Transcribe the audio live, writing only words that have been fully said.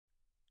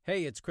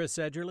Hey, it's Chris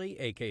Edgerly,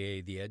 aka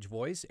the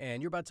Edgevoice,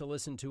 and you're about to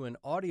listen to an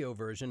audio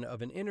version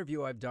of an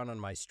interview I've done on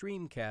my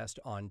Streamcast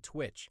on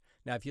Twitch.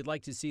 Now, if you'd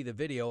like to see the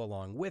video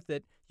along with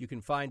it, you can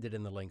find it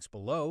in the links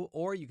below,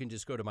 or you can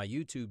just go to my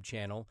YouTube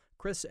channel,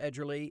 Chris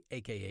Edgerly,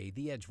 aka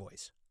the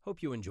Edgevoice.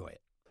 Hope you enjoy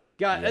it.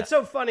 God, It's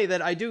so funny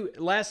that I do,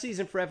 last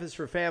season for F is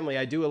for Family,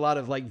 I do a lot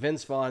of like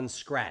Vince Vaughn's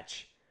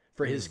scratch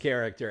for his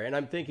character, and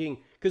I'm thinking,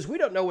 because we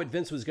don't know what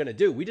Vince was going to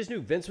do. We just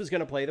knew Vince was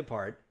going to play the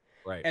part.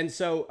 Right. And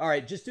so, all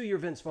right, just do your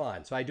Vince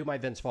Vaughn. So I do my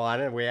Vince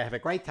Vaughn, and we have a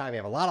great time. We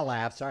have a lot of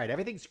laughs. All right,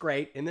 everything's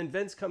great. And then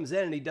Vince comes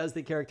in, and he does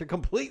the character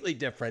completely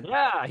different.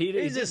 Yeah,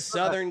 he's a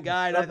Southern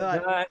guy. And I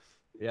thought,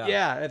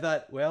 I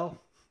thought,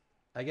 well,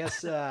 I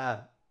guess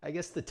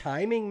the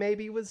timing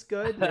maybe was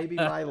good. Maybe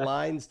my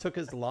lines took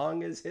as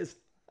long as his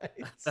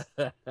lines.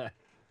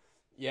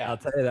 Yeah, I'll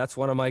tell you, that's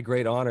one of my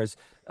great honors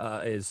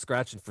is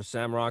scratching for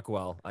Sam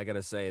Rockwell. I got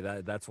to say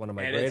that's one of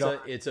my great honors.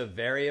 It's a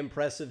very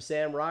impressive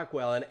Sam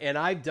Rockwell. And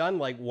I've done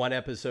like one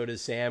episode of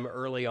Sam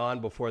early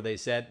on before they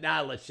said,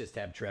 nah, let's just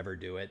have Trevor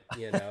do it,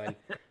 you know. And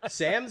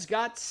Sam's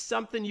got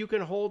something you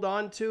can hold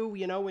on to,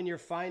 you know, when you're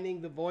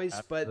finding the voice.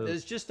 Absolutely. But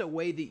there's just a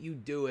way that you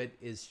do it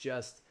is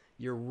just,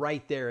 you're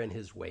right there in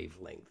his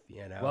wavelength,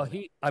 you know. Well,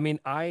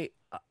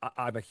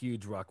 I'm a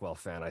huge Rockwell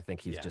fan. I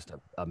think he's just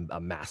a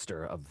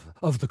master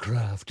of the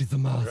craft. He's a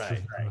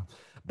master.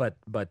 Right.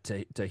 But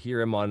to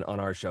hear him on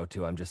our show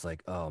too, I'm just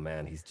like, oh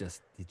man, he's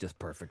just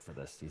perfect for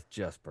this. He's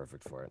just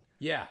perfect for it.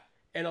 Yeah.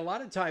 And a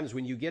lot of times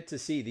when you get to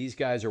see these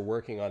guys are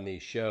working on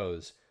these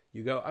shows,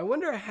 you go, I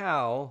wonder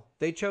how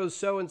they chose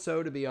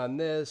so-and-so to be on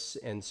this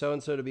and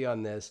so-and-so to be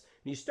on this.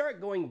 And you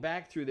start going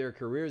back through their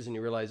careers and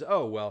you realize,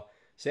 oh, well,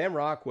 Sam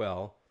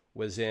Rockwell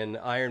was in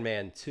Iron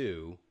Man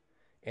 2.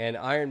 And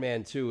Iron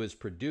Man 2 was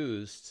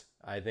produced,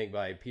 I think,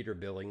 by Peter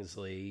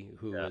Billingsley,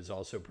 who was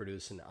also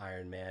producing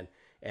Iron Man.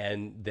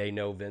 And they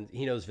know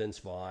he knows Vince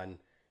Vaughn,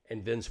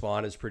 and Vince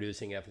Vaughn is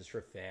producing F is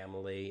for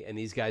Family. And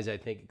these guys, I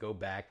think, go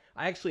back.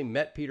 I actually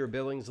met Peter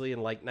Billingsley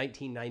in like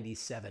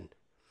 1997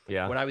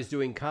 when I was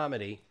doing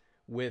comedy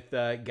with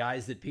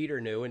guys that Peter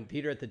knew. And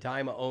Peter at the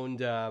time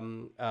owned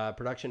a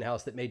production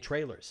house that made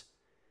trailers.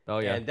 Oh,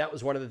 yeah. And that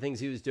was one of the things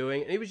he was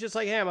doing. And he was just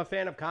like, hey, I'm a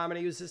fan of comedy.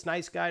 He was this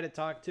nice guy to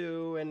talk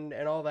to and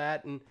all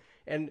that.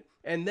 And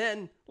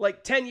then,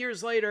 like, 10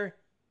 years later,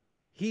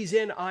 he's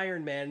in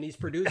Iron Man, and he's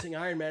producing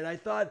Iron Man. And I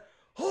thought,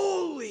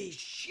 holy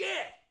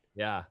shit.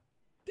 Yeah.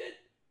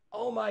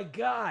 Oh, my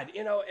God.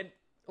 You know, and,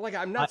 like,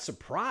 I'm not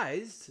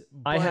surprised.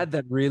 I had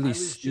that really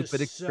stupid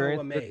so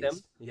experience with him.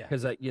 Yeah.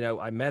 Because,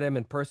 I met him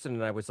in person,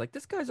 and I was like,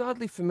 this guy's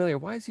oddly familiar.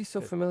 Why is he so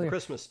familiar?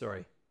 Christmas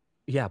Story.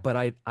 Yeah,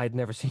 but I'd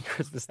never seen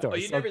Christmas Story. Oh,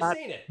 you'd never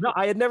seen it? No,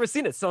 I had never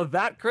seen it. So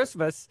that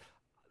Christmas,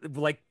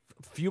 like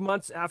a few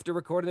months after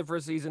recording the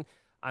first season,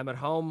 I'm at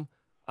home.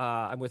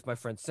 I'm with my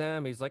friend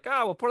Sam. He's like,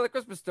 oh, well, part of the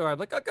Christmas Story. I'm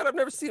like, oh, God, I've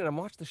never seen it. I'm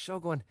watching the show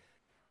going,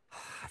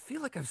 I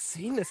feel like I've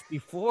seen this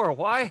before.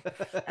 Why?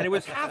 And it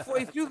was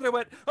halfway through that I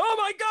went, oh,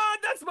 my God,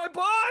 that's my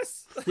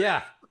boss.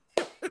 Yeah.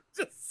 It's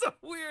just so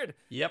weird.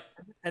 Yep.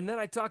 And then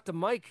I talked to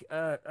Mike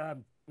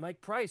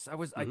Price.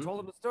 I told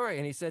him the story,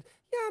 and he said,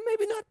 yeah,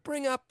 maybe not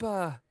bring up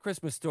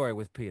Christmas Story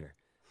with Peter.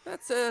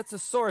 That's a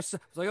source. I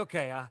was like,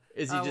 okay.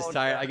 Is he just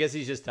tired? I guess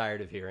he's just tired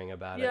of hearing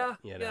about it.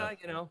 You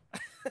know.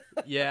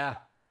 Yeah.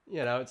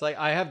 You know, it's like,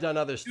 I have done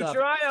other stuff. Shoot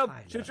your eye out.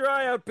 Shoot your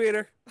eye out,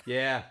 Peter.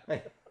 Yeah.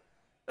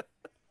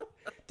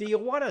 Do you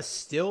want to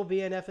still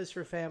be an F is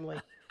for Family?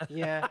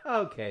 Yeah.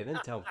 Okay, then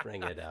don't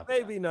bring it up.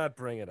 Maybe not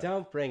bring it up.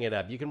 Don't bring it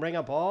up. You can bring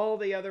up all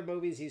the other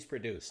movies he's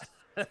produced.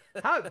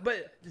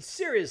 But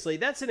seriously,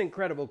 that's an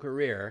incredible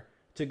career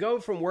to go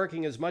from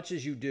working as much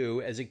as you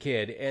do as a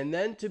kid and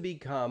then to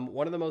become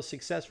one of the most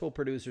successful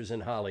producers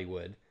in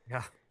Hollywood.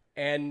 Yeah.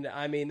 And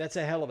I mean, that's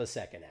a hell of a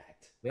second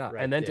act. Yeah.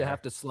 Right and then there. to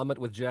have to slum it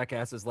with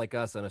jackasses like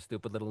us on a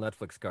stupid little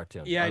Netflix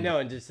cartoon. Yeah, I know.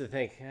 And just to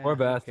think, Poor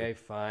bastard. okay,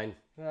 fine.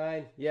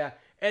 Yeah.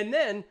 And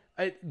then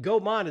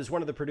Gaumont is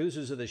one of the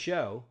producers of the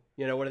show,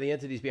 you know, one of the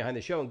entities behind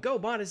the show. And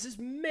Gaumont is this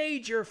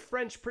major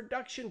French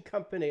production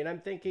company. And I'm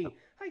thinking,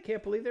 I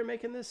can't believe they're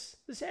making this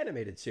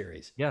animated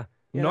series. Yeah.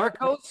 You know?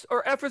 Narcos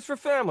or F is for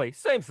Family.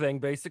 Same thing,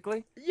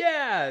 basically.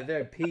 Yeah,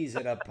 they're peas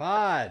in a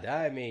pod.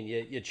 I mean,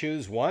 you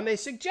choose one, they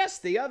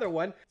suggest the other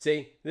one.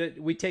 See,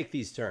 we take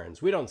these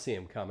turns. We don't see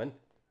them coming.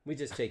 We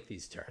just take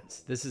these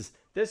turns. This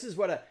is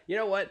what you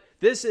know what?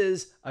 This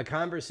is a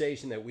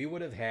conversation that we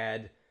would have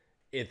had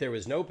if there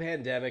was no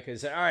pandemic. I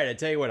said, all right, I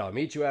tell you what, I'll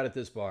meet you out at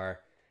this bar.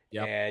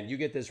 Yep. And you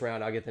get this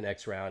round, I'll get the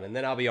next round, and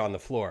then I'll be on the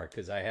floor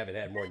because I haven't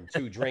had more than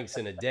 2 drinks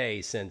in a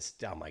day since,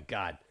 oh my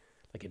God,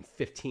 like in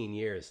 15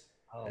 years.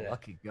 Oh,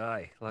 lucky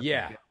guy.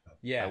 Yeah.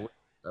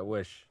 I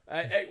wish.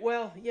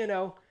 Well, you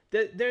know,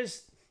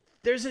 there's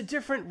a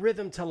different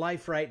rhythm to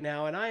life right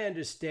now, and I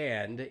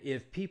understand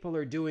if people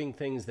are doing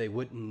things they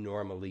wouldn't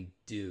normally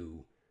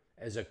do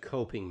as a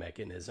coping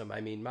mechanism.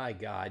 I mean, my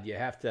God, you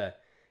have to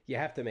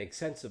make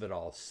sense of it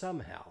all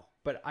somehow.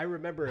 But I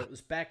remember it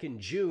was back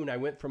in June, I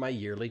went for my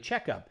yearly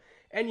checkup.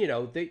 And, you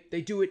know,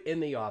 they do it in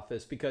the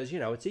office because, you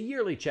know, it's a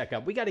yearly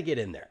checkup. We got to get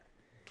in there.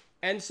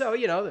 And so,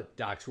 the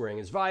doc's wearing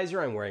his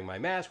visor, I'm wearing my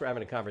mask, we're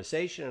having a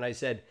conversation, and I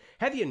said,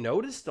 have you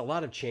noticed a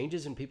lot of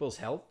changes in people's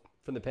health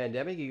from the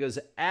pandemic? He goes,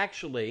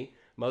 actually,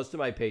 most of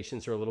my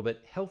patients are a little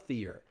bit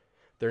healthier.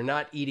 They're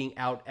not eating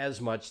out as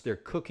much, they're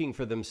cooking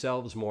for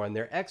themselves more, and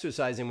they're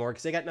exercising more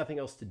because they got nothing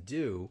else to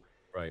do.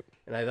 Right.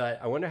 And I thought,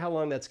 I wonder how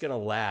long that's going to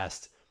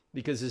last,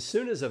 because as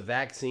soon as a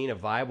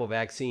viable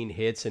vaccine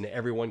hits and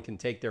everyone can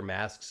take their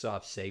masks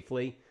off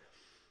safely,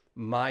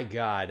 my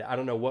God, I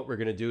don't know what we're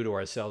going to do to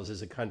ourselves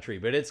as a country,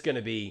 but it's going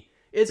to be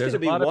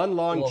one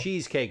long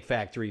cheesecake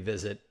factory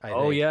visit. I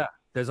think. Yeah,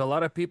 there's a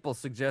lot of people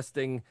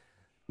suggesting.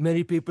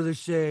 Many people are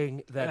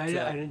saying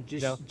that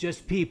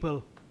just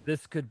people.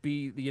 This could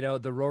be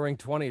the Roaring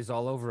 '20s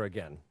all over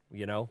again.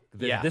 Yeah.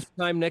 This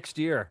time next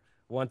year,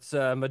 once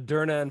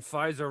Moderna and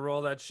Pfizer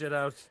roll that shit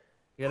out.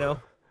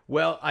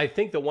 Well, I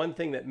think the one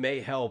thing that may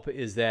help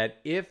is that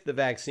if the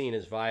vaccine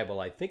is viable,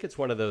 I think it's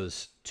one of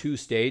those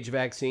 2-stage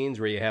vaccines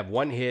where you have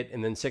one hit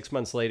and then 6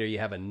 months later you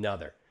have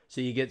another.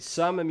 So you get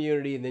some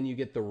immunity and then you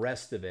get the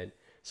rest of it.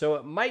 So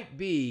it might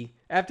be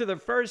after the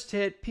first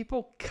hit,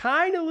 people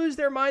kind of lose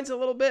their minds a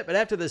little bit. But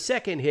after the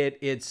second hit,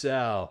 it's,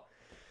 it's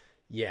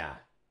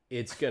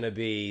going to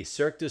be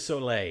Cirque du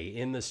Soleil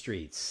in the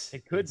streets.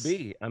 It could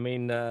be. I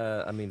mean,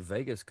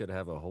 Vegas could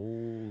have a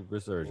whole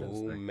resurgence.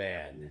 Oh,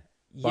 man.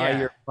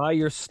 Buy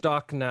your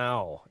stock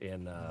now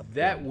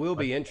that will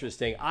be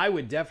interesting. I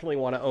would definitely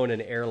want to own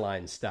an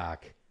airline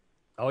stock.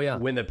 Oh yeah.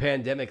 When the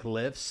pandemic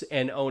lifts,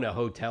 and own a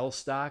hotel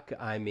stock.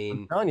 I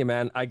mean, I'm telling you,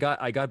 man, I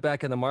got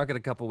back in the market a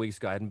couple weeks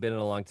ago. I hadn't been in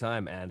a long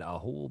time, and a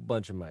whole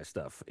bunch of my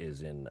stuff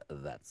is in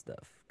that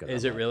stuff.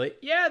 Is it really?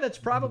 Yeah, that's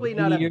probably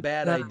not a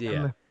bad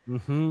idea.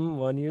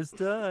 1 year's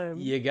time.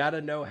 You got to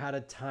know how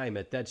to time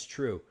it. That's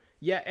true.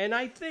 Yeah, and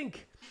I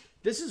think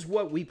this is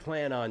what we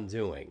plan on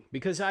doing,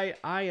 because I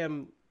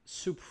am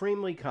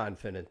supremely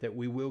confident that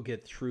we will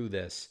get through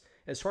this.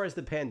 As far as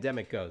the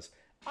pandemic goes,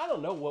 I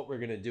don't know what we're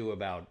going to do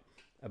about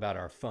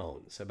our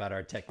phones, about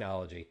our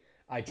technology.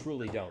 I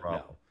truly don't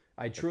know.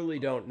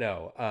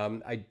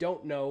 I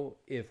don't know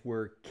if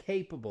we're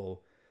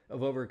capable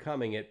of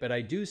overcoming it, but I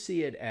do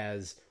see it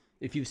as,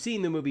 if you've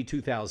seen the movie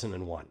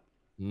 2001,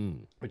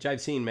 which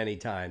I've seen many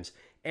times,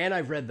 and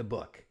I've read the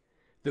book.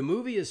 The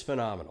movie is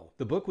phenomenal.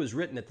 The book was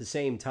written at the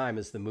same time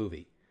as the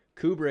movie.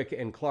 Kubrick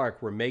and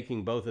Clark were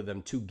making both of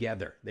them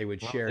together. They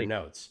would share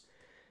notes.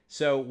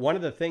 So one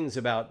of the things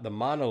about the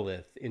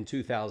monolith in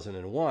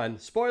 2001,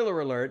 spoiler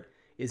alert,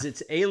 is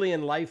its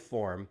alien life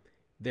form.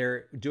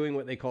 They're doing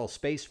what they call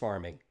space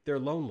farming. They're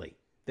lonely.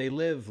 They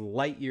live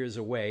light years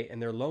away,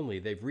 and they're lonely.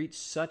 They've reached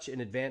such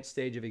an advanced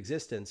stage of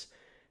existence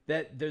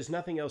that there's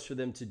nothing else for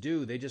them to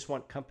do. They just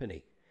want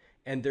company.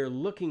 And they're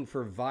looking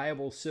for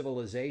viable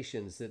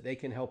civilizations that they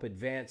can help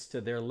advance to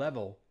their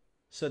level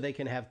so they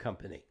can have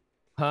company.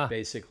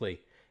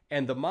 Basically.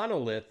 And the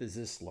monolith is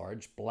this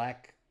large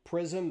black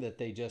prism that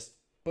they just,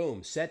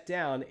 boom, set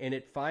down, and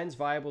it finds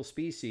viable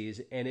species,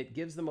 and it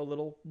gives them a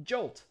little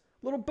jolt,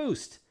 a little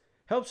boost,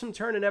 helps them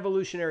turn an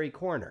evolutionary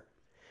corner,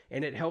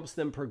 and it helps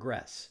them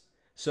progress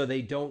so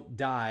they don't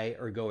die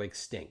or go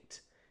extinct.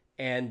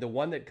 And the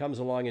one that comes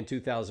along in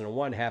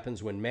 2001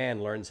 happens when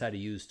man learns how to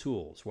use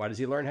tools. Why does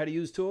he learn how to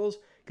use tools?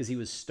 Because he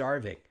was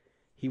starving.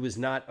 He was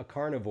not a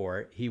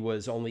carnivore. He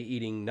was only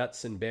eating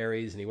nuts and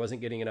berries, and he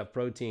wasn't getting enough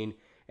protein.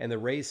 And the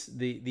race,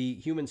 the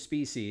human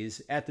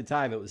species, at the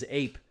time, it was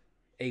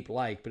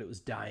ape-like, but it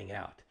was dying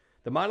out.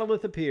 The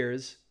monolith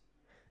appears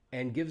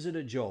and gives it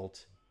a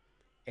jolt,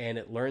 and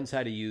it learns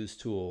how to use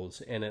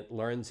tools, and it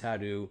learns how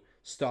to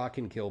stalk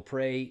and kill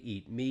prey,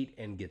 eat meat,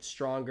 and get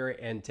stronger,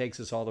 and takes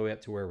us all the way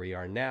up to where we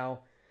are now.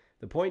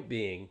 The point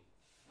being,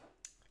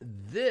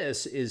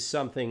 this is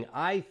something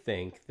I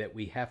think that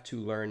we have to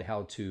learn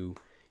how to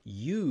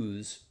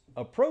use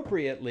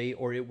appropriately,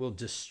 or it will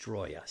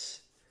destroy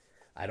us.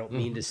 I don't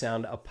mean to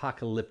sound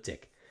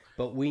apocalyptic,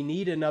 but we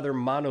need another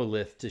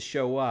monolith to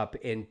show up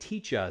and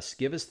teach us,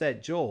 give us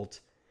that jolt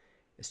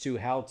as to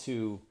how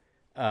to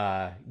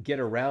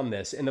get around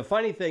this. And the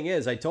funny thing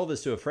is, I told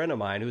this to a friend of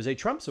mine who's a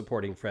Trump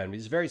supporting friend.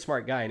 He's a very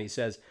smart guy. And he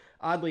says,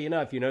 oddly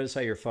enough, you notice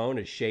how your phone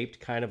is shaped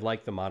kind of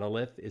like the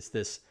monolith. It's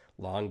this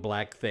long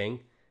black thing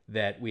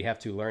that we have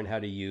to learn how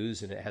to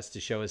use, and it has to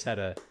show us how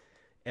to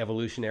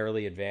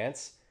evolutionarily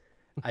advance.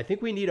 I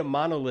think we need a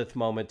monolith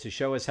moment to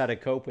show us how to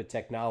cope with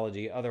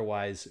technology.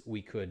 Otherwise,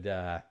 we could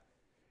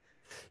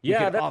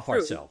off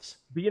ourselves.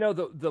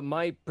 But the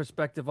my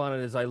perspective on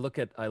it is I look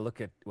at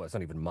well, it's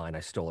not even mine. I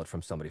stole it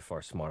from somebody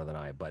far smarter than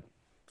I. But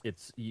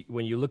it's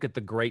when you look at the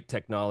great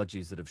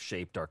technologies that have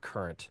shaped our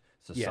current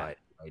society,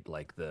 right?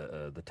 Like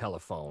the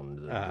telephone,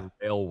 the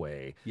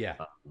railway,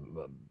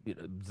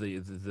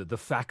 the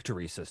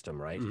factory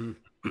system, right?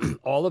 Mm-hmm.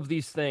 All of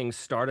these things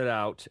started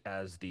out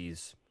as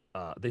these.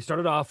 They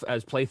started off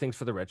as playthings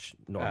for the rich,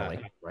 normally,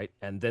 right?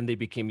 And then they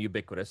became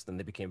ubiquitous. Then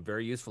they became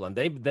very useful, and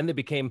then they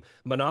became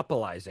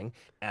monopolizing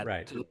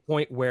to the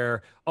point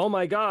where, oh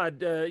my God,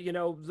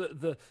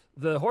 the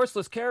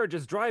horseless carriage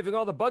is driving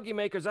all the buggy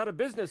makers out of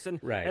business, and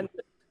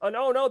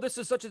no, this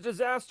is such a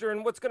disaster,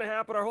 and what's going to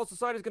happen? Our whole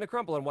society is going to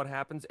crumble. And what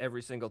happens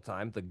every single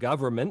time? The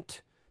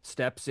government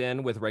steps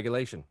in with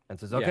regulation and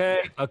says, Yeah.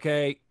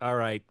 okay, all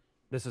right,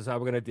 this is how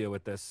we're going to deal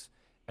with this.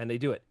 And they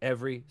do it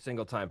every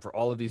single time for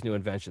all of these new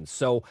inventions.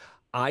 So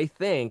I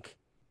think,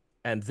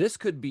 and this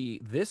could be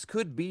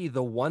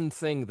the one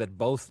thing that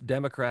both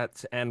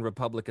Democrats and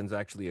Republicans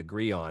actually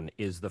agree on,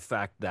 is the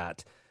fact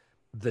that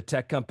the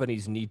tech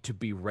companies need to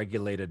be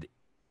regulated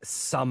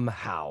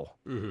somehow,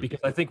 because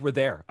I think we're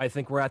there. I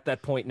think we're at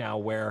that point now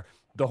where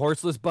the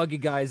horseless buggy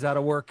guy is out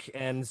of work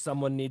and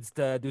someone needs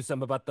to do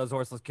something about those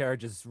horseless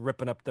carriages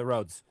ripping up the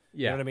roads.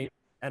 You know what I mean?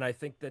 And I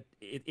think that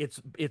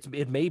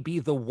it may be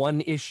the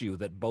one issue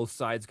that both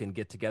sides can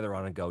get together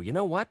on and go, you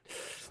know what?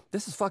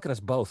 This is fucking us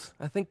both.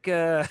 I think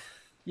I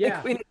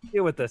think we need to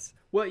deal with this.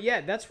 Well,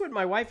 yeah, that's what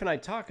my wife and I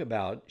talk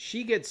about.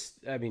 She gets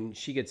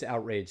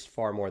outraged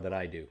far more than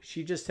I do.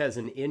 She just has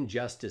an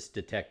injustice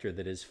detector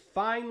that is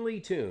finely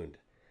tuned.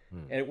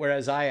 And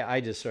whereas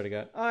I just sort of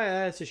go, oh,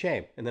 yeah, that's a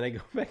shame. And then I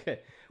go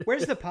back,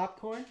 where's the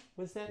popcorn?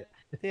 Was that?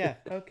 Yeah,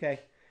 okay.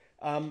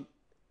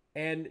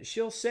 And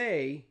she'll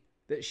say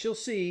that she'll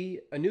see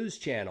a news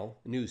channel,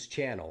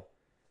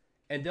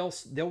 and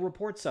they'll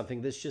report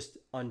something that's just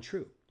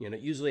untrue. You know,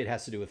 usually it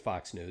has to do with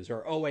Fox News,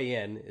 or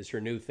OAN is her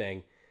new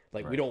thing.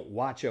 Like, we don't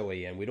watch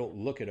OAN. We don't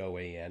look at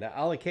OAN.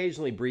 I'll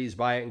occasionally breeze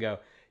by it and go,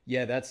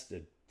 yeah, that's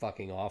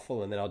fucking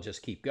awful. And then I'll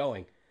just keep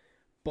going.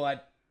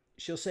 But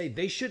she'll say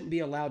they shouldn't be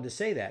allowed to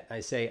say that. I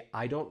say,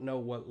 I don't know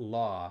what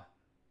law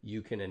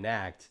you can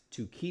enact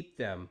to keep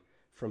them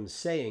from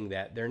saying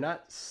that. They're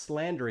not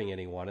slandering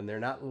anyone, and they're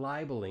not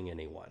libeling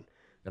anyone.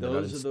 And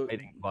those are the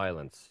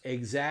violence.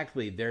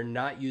 Exactly. They're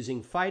not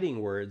using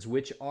fighting words,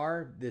 which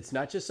it's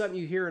not just something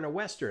you hear in a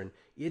Western.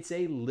 It's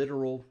a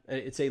literal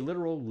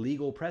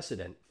legal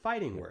precedent,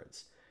 fighting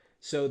words.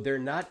 So they're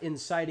not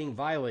inciting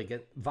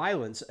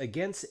violence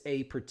against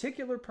a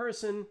particular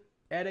person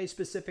at a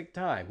specific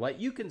time. Like,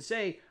 you can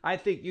say, I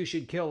think you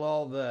should kill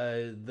all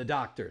the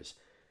doctors.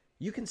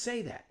 You can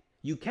say that.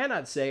 You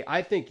cannot say,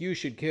 I think you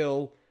should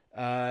kill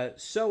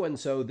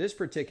so-and-so, this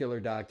particular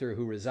doctor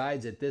who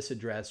resides at this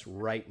address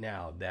right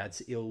now.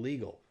 That's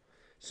illegal.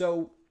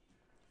 So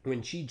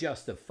when she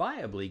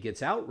justifiably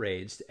gets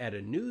outraged at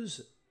a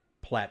news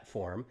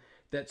platform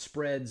that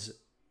spreads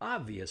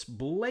obvious,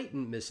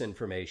 blatant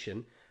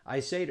misinformation, I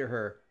say to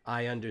her,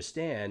 I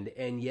understand,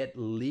 and yet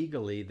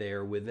legally they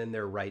are within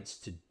their rights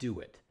to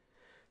do it.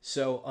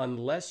 So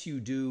unless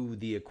you do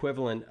the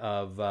equivalent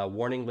of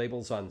warning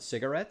labels on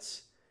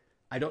cigarettes,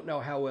 I don't know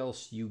how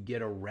else you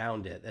get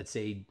around it. That's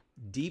a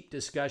deep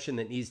discussion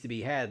that needs to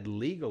be had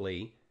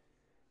legally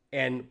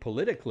and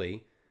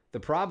politically. The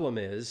problem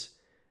is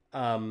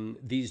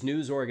these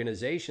news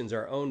organizations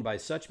are owned by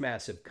such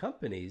massive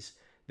companies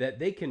that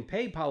they can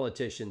pay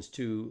politicians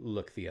to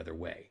look the other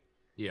way.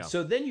 Yeah.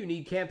 So then you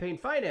need campaign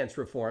finance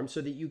reform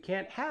so that you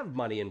can't have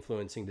money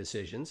influencing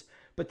decisions.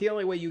 But the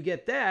only way you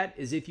get that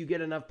is if you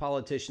get enough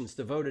politicians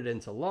to vote it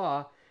into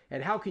law.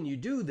 And how can you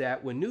do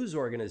that when news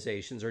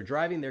organizations are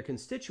driving their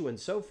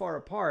constituents so far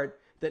apart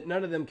that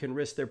none of them can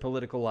risk their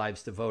political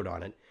lives to vote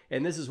on it?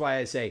 And this is why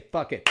I say,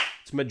 fuck it,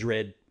 it's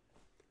Madrid.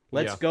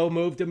 Let's go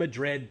move to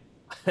Madrid.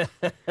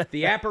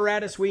 The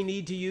apparatus we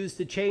need to use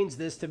to change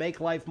this to make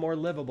life more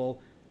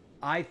livable,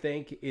 I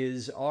think,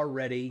 is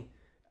already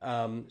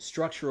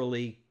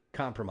structurally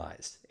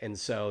compromised. And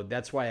so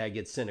that's why I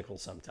get cynical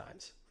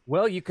sometimes.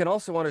 Well, you can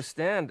also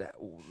understand,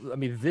 I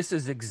mean, this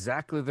is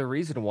exactly the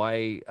reason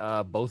why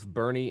both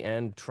Bernie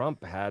and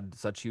Trump had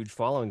such huge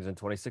followings in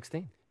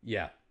 2016.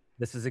 Yeah.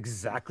 This is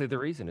exactly the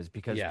reason, is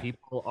because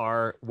people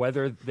are,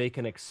 whether they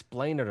can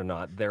explain it or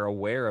not, they're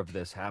aware of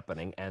this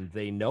happening, and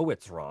they know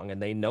it's wrong,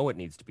 and they know it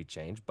needs to be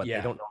changed, but they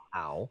don't know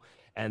how.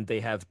 And they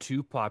have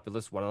two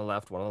populists, one on the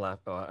left, one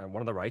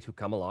on the right, who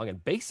come along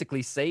and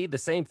basically say the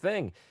same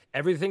thing.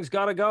 Everything's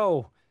got to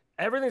go.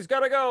 Everything's got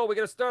to go. We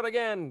got to start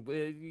again.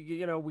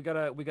 We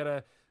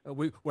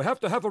have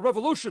to have a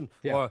revolution,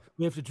 or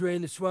we have to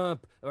drain the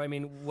swamp. Or, I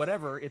mean,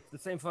 whatever. It's the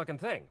same fucking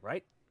thing,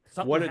 right?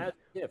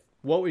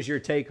 What was your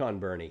take on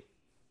Bernie?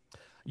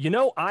 You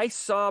know, I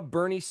saw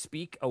Bernie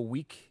speak a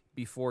week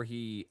before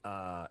he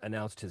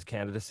announced his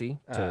candidacy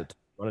to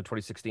run in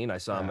 2016. I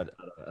saw him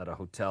at a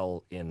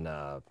hotel in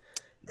the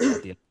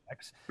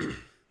LAX.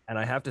 And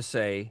I have to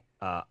say,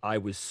 I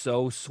was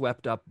so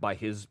swept up by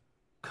his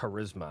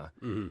charisma.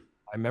 Mm-hmm.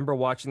 I remember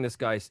watching this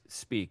guy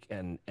speak,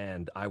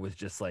 and I was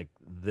just like,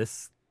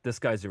 this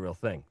guy's the real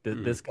thing.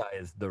 This guy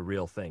is the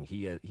real thing.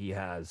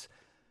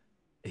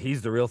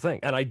 He's the real thing.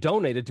 And I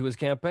donated to his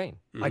campaign.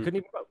 Mm-hmm. I couldn't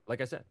even vote,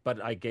 like I said, but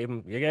you gave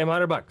him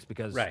 $100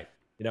 because,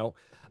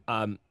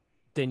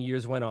 then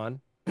years went on.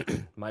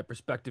 My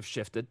perspective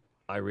shifted.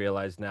 I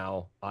realized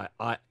now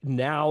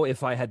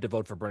if I had to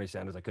vote for Bernie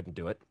Sanders, I couldn't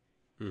do it.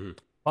 Mm-hmm.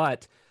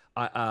 But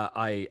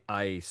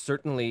I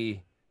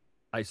certainly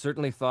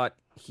thought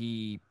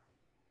he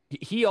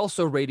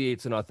also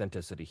radiates an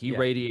authenticity. He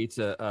radiates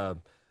a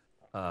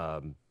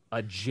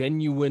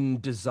genuine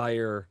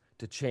desire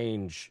to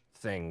change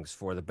things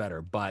for the better,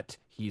 but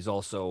he's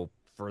also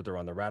further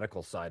on the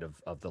radical side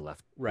of the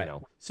left. Right.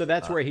 So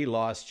that's where he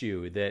lost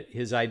you, that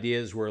his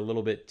ideas were a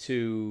little bit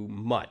too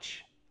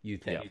much, you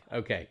think? Yeah.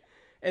 Okay.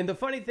 And the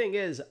funny thing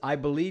is, I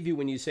believe you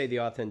when you say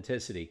the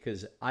authenticity,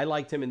 because I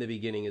liked him in the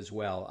beginning as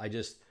well. I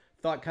just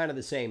thought kind of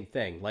the same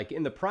thing. Like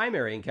in the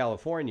primary in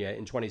California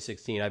in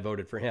 2016, I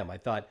voted for him. I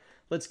thought,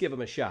 let's give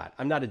him a shot.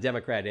 I'm not a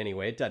Democrat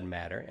anyway. It doesn't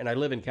matter. And I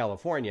live in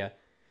California.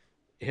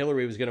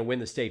 Hillary was going to win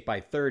the state by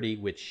 30,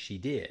 which she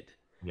did.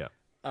 Yeah.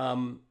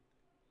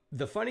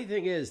 The funny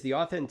thing is, the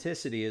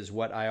authenticity is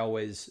what I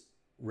always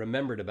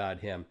remembered about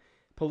him.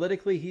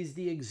 Politically, he's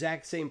the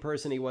exact same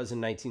person he was in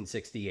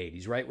 1968.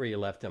 He's right where you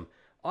left him.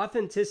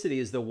 Authenticity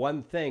is the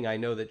one thing I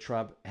know that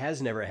Trump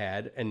has never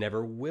had and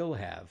never will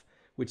have,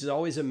 which has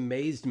always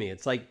amazed me.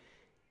 It's like,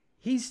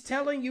 he's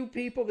telling you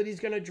people that he's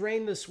going to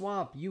drain the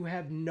swamp. You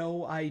have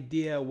no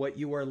idea what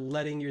you are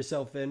letting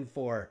yourself in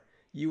for.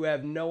 You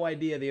have no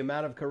idea the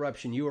amount of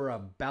corruption you are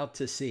about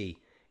to see.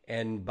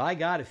 And by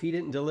God, if he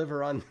didn't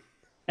deliver on...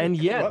 And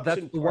yet,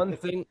 that's the one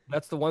thing.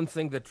 That's the one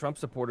thing that Trump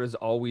supporters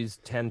always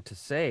tend to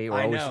say,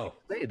 or always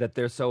say, that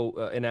they're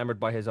so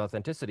enamored by his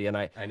authenticity. And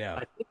I know.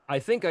 I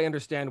think I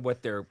understand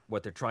what they're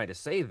trying to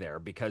say there,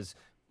 because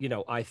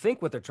I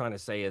think what they're trying to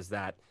say is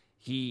that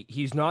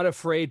he's not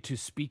afraid to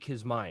speak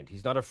his mind.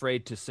 He's not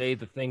afraid to say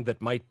the thing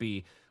that might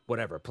be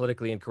whatever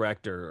politically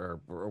incorrect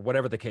or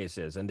whatever the case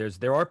is. And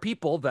there are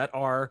people that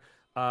are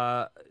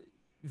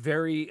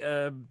very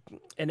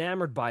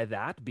enamored by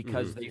that,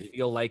 because they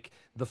feel like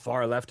the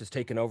far left has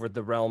taken over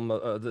the realm,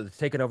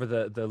 taken over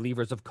the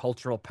levers of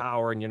cultural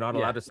power, and you're not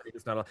allowed to say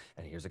it's not allowed.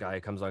 And here's a guy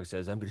who comes along and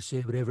says, I'm going to say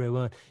whatever I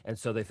want. And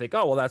so they think,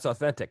 oh, well, that's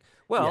authentic.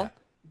 Well,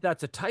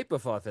 that's a type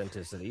of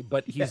authenticity,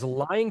 but he's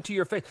lying to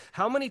your face.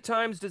 How many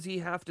times does he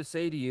have to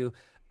say to you,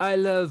 I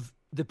love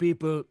the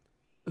people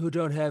who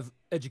don't have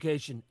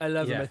education. I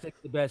love them. I think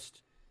they're the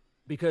best,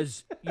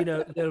 because,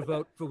 they'll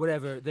vote for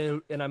whatever.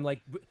 And I'm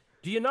like...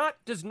 Do you not?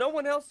 Does no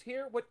one else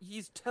hear what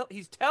he's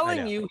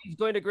telling you? He's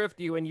going to grift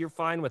you, and you're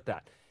fine with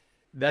that.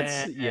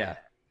 That's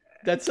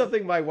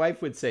something my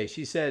wife would say.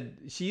 She said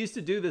she used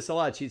to do this a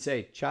lot. She'd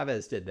say,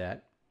 Chavez did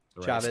that.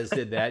 Right. Chavez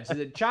did that. She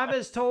said,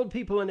 Chavez told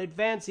people in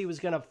advance he was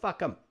going to fuck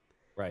them.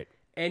 Right.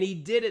 And he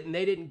did it, and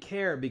they didn't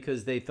care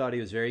because they thought he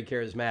was very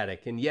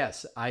charismatic. And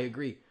yes, I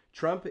agree.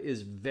 Trump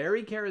is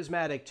very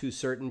charismatic to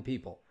certain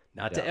people,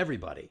 not to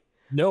everybody.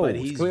 No, but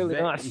he's clearly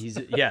not.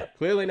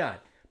 Clearly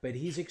not. But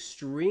he's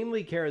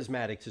extremely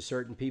charismatic to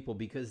certain people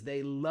because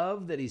they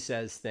love that he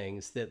says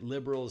things that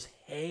liberals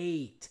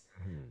hate.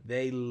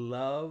 They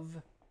love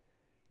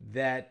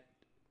that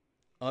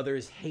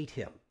others hate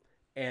him.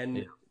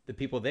 And the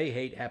people they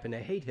hate happen to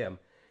hate him.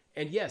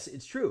 And yes,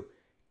 it's true.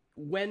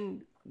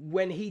 When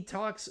he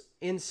talks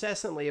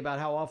incessantly about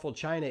how awful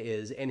China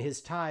is and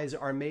his ties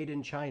are made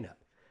in China,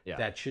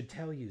 that should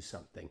tell you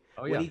something.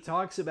 When he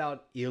talks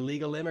about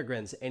illegal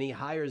immigrants and he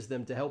hires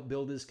them to help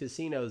build his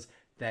casinos,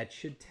 that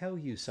should tell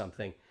you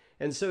something.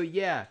 And so,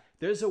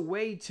 there's a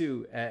way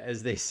to,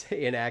 as they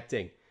say in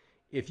acting,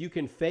 if you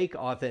can fake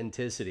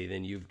authenticity,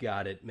 then you've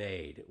got it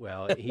made.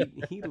 Well,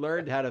 he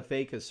learned how to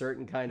fake a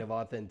certain kind of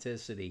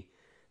authenticity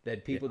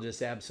that people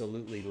just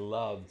absolutely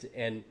loved.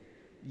 And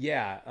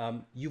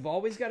you've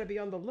always got to be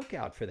on the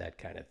lookout for that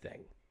kind of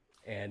thing.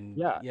 And,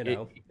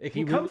 it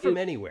can come from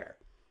anywhere.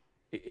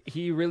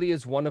 He really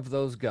is one of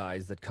those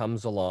guys that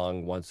comes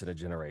along once in a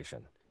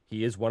generation.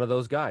 He is one of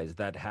those guys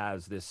that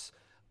has this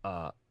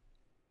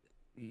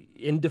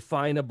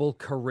indefinable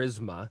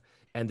charisma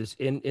and this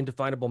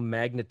indefinable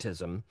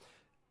magnetism.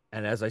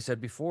 And as I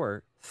said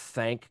before,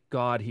 thank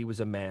God he was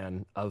a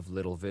man of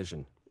little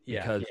vision.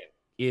 Because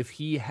if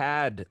he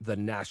had the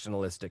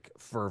nationalistic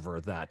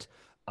fervor that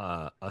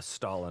a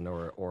Stalin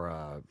or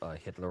a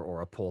Hitler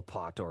or a Pol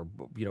Pot, or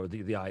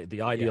the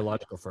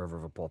ideological fervor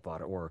of a Pol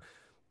Pot,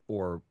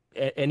 or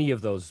any of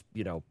those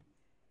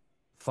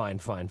fine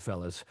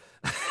fellas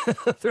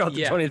throughout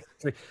the 20th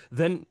century,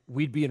 then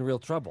we'd be in real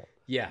trouble.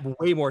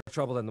 Way more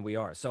trouble than we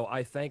are. So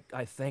I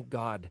thank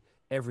God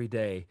every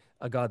day,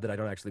 a God that I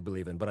don't actually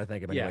believe in, but I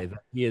thank him anyway.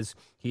 That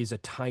he's a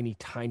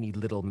tiny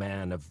little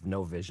man of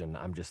no vision.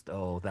 I'm just,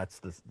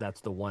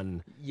 that's the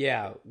one.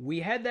 Yeah, we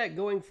had that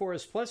going for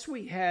us. Plus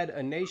we had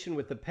a nation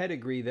with a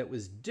pedigree that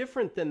was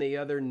different than the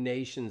other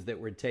nations that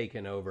were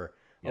taken over.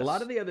 A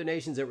lot of the other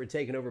nations that were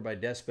taken over by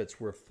despots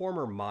were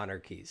former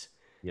monarchies.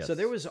 So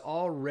there was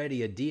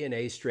already a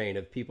DNA strain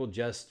of people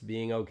just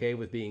being okay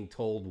with being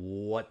told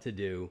what to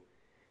do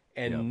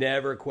and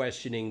never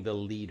questioning the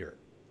leader.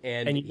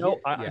 And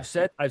I've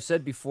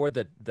said before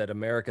that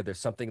America, there's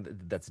something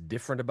that's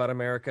different about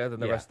America than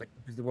the rest of the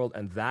countries of the world,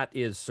 and that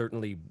is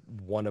certainly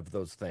one of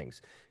those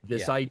things.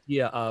 This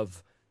idea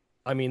of,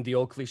 the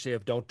old cliche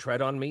of "don't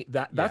tread on me."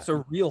 That's a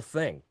real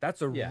thing.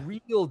 That's a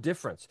real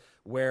difference.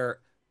 Where,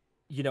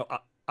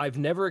 I've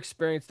never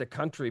experienced a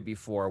country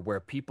before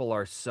where people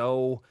are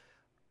so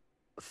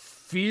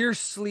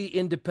fiercely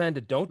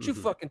independent. Don't you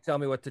fucking tell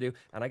me what to do.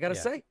 And I gotta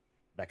say,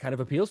 that kind of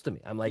appeals to me.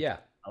 I'm like, I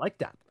like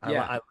that.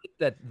 I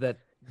like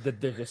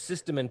that there's a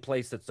system in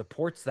place that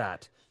supports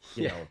that,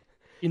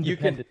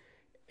 independent.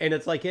 And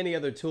it's like any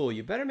other tool.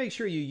 You better make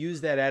sure you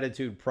use that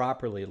attitude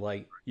properly.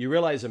 Like, you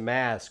realize a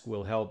mask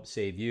will help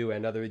save you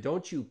and others.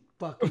 Don't you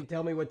fucking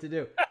tell me what to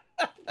do.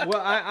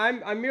 Well,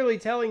 I'm merely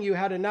telling you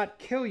how to not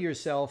kill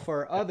yourself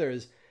or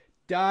others.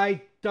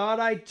 I thought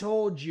I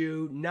told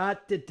you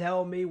not to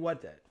tell me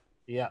what to.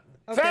 Yeah.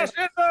 Okay.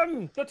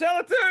 Fascism,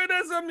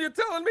 totalitarianism. You're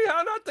telling me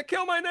how not to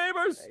kill my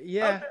neighbors?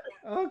 Yeah.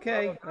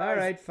 Okay. Oh, All Christ.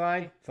 right.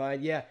 Fine.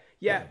 Fine. Yeah.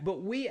 Yeah.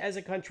 But we as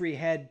a country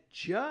had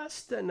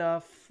just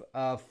enough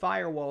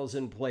firewalls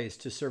in place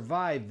to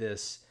survive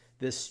this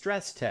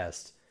stress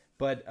test.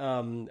 But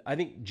I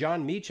think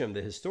John Meacham,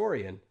 the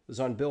historian, was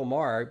on Bill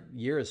Maher a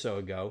year or so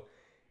ago,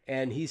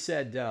 and he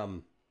said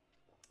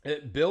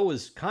Bill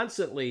was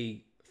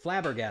constantly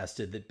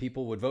flabbergasted that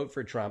people would vote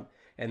for Trump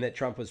and that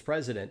Trump was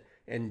president.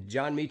 And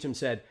John Meacham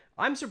said,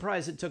 "I'm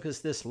surprised it took us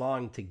this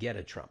long to get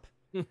a Trump.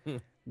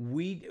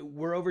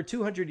 We're over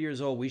 200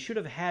 years old. We should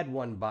have had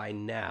one by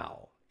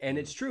now." And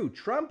it's true.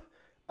 Trump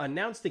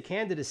announced the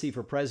candidacy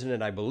for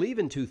president, I believe,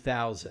 in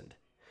 2000.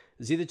 It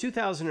was either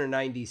 2000 or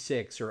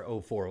 96 or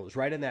 '04. It was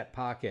right in that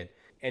pocket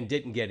and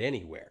didn't get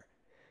anywhere.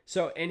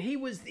 So, and he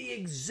was the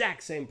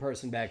exact same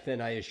person back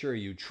then, I assure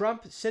you.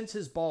 Trump, since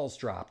his balls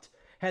dropped,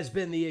 has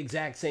been the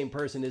exact same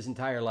person his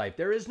entire life.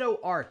 There is no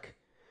arc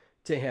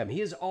to him. He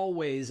is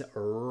always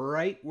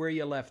right where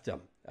you left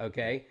him,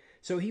 okay?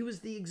 So he was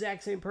the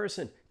exact same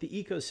person. The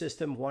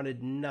ecosystem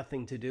wanted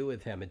nothing to do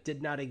with him. It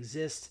did not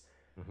exist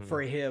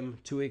for him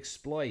to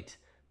exploit.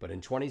 But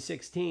in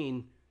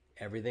 2016,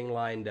 everything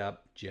lined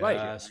up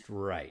just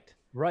right.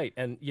 Right.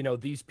 And, you know,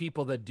 these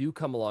people that do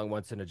come along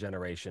once in a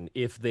generation,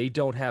 if they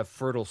don't have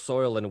fertile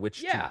soil in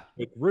which to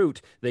take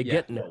root, they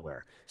get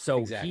nowhere. So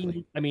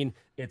exactly.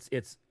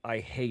 I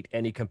hate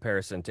any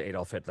comparison to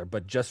Adolf Hitler,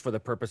 but just for the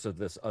purpose of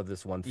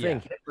this one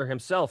thing, Hitler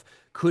himself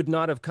could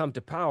not have come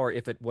to power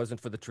if it wasn't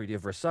for the Treaty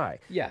of Versailles.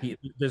 Yeah.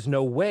 There's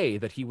no way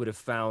that he would have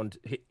found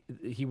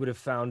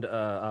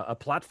a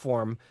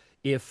platform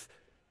if,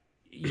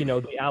 you know,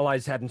 the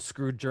Allies hadn't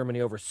screwed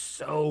Germany over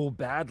so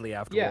badly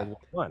after World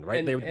War I,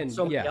 right? There were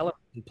so many elements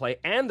in play,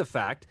 and the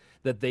fact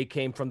that they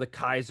came from the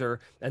Kaiser,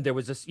 and there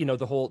was this, you know,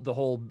 the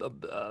whole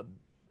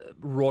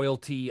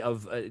royalty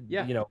of,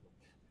 you know.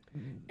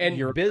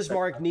 And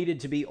Bismarck needed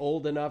to be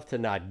old enough to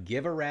not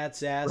give a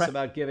rat's ass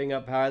about giving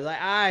up power.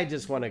 Like, I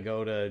just want to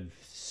go to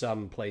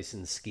some place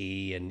and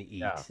ski and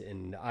eat,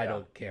 and I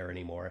don't care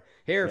anymore.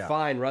 Here,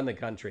 fine, run the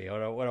country.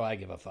 What do I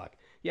give a fuck?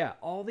 Yeah,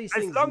 all these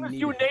things. As long as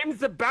you name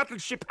the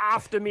battleship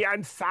after me,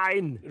 I'm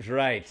fine.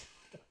 Right.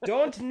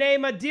 Don't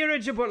name a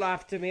dirigible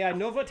after me. I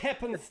know what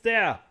happens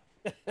there.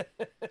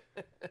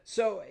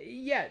 So,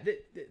 yeah,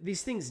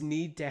 these things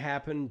need to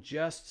happen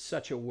just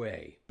such a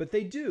way. But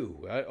they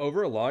do.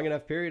 Over a long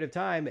enough period of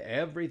time,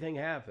 everything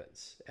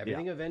happens.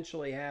 Everything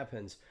eventually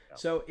happens. Yeah.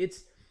 So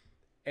it's...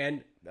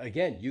 And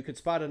again, you could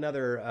spot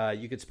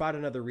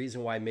another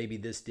reason why maybe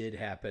this did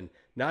happen.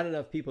 Not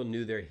enough people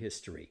knew their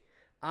history.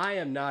 I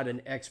am not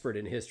an expert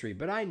in history,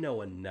 but I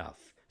know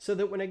enough so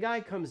that when a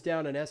guy comes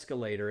down an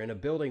escalator in a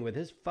building with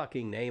his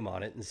fucking name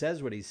on it and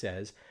says what he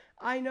says,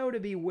 I know to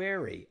be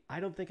wary. I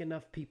don't think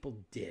enough people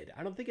did.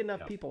 I don't think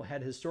enough people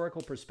had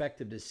historical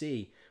perspective to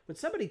see when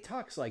somebody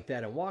talks like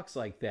that and walks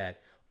like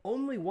that,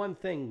 only one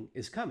thing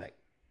is coming.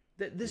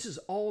 That this is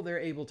all they're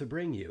able to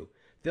bring you.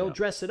 They'll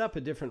dress it up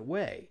a different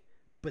way,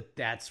 but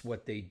that's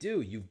what they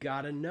do. You've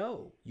got to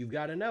know. You've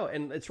got to know.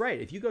 And it's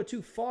right. If you go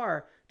too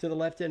far to the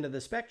left end of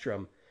the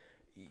spectrum,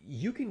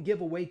 you can give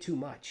away too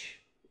much.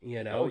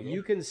 You know,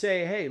 you can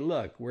say, hey,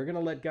 look, we're going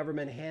to let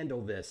government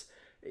handle this.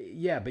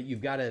 Yeah, but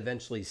you've got to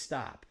eventually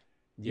stop.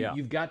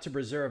 You've got to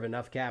preserve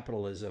enough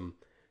capitalism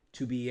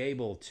to be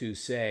able to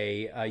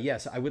say,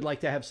 yes, I would like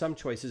to have some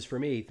choices for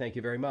me. Thank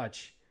you very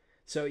much.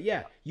 So,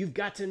 yeah, you've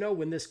got to know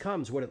when this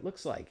comes, what it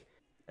looks like.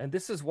 And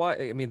this is why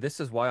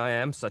I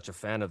am such a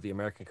fan of the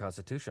American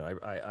Constitution.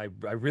 I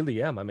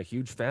really am. I'm a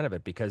huge fan of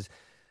it because,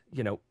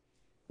 you know,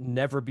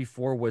 never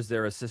before was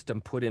there a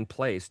system put in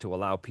place to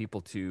allow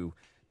people to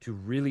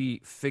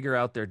really figure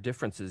out their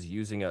differences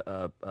using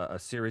a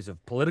series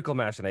of political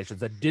machinations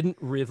that didn't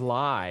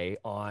rely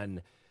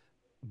on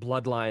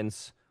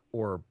bloodlines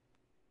or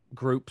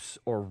groups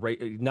or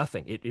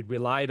nothing. It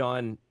relied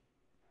on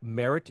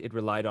merit. It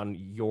relied on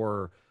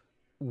your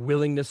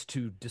willingness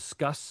to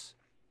discuss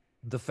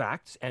the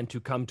facts and to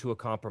come to a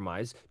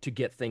compromise to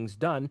get things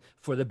done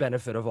for the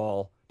benefit of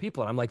all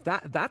people. And I'm like,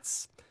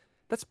 that's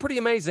pretty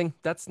amazing.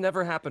 That's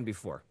never happened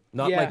before.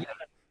 Not like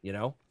that, you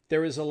know? There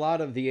was a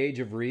lot of the Age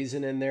of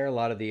Reason in there, a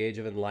lot of the Age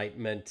of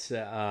Enlightenment.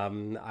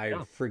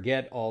 I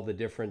forget all the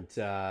different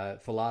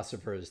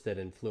philosophers that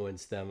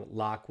influenced them.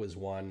 Locke was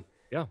one,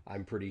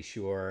 I'm pretty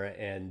sure.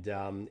 And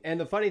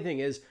the funny thing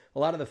is, a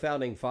lot of the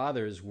founding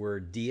fathers were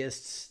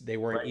deists. They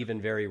weren't even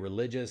very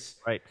religious.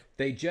 Right.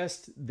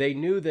 They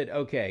knew that,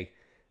 okay,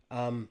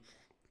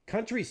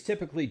 countries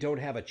typically don't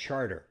have a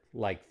charter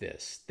like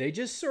this. They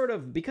just sort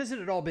of, because it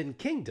had all been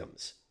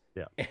kingdoms.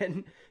 Yeah.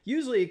 And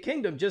usually a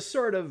kingdom just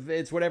sort of,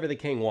 it's whatever the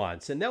king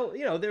wants. And they'll,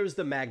 you know, there's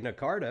the Magna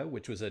Carta,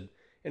 which was an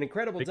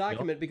incredible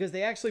document because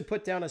they actually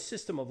put down a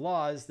system of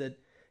laws that,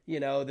 you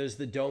know, there's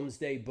the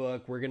Domesday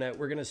Book. We're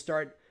going to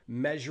start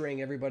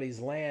measuring everybody's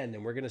land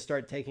and we're going to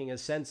start taking a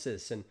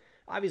census. And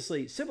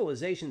obviously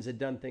civilizations had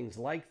done things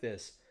like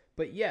this,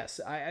 But yes,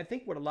 I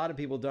think what a lot of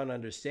people don't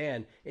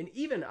understand, and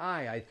even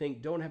I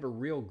think, don't have a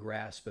real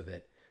grasp of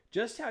it,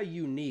 just how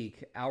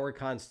unique our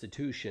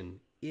Constitution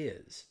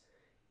is.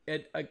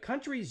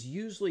 Countries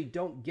usually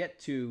don't get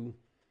to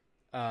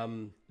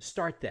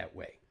start that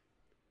way.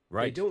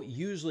 Right. They don't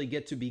usually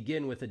get to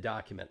begin with a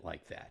document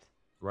like that.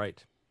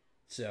 Right.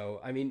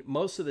 So, I mean,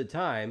 most of the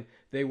time,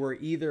 they were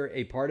either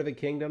a part of a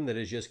kingdom that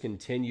has just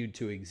continued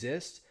to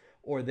exist,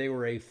 or they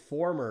were a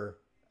former,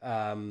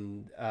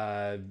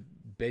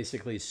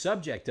 basically,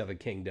 subject of a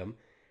kingdom,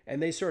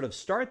 and they sort of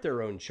start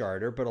their own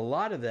charter, but a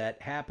lot of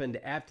that happened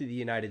after the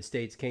United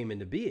States came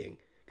into being.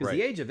 Because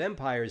the Age of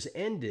Empires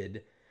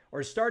ended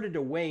or started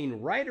to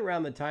wane right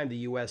around the time the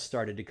U.S.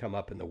 started to come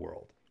up in the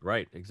world.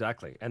 Right,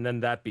 exactly. And then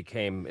that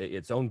became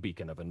its own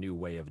beacon of a new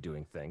way of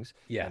doing things.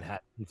 Yeah. And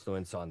had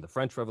influence on the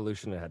French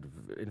Revolution. It had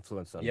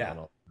influence on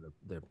all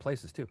the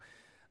places too.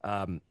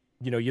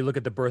 You know, you look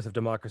at the birth of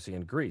democracy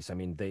in Greece. I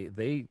mean,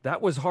 they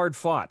that was hard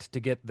fought to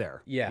get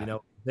there. Yeah. You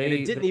know, and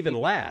it didn't even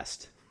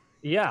last.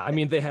 Yeah, I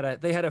mean, they had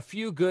a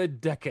few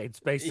good decades,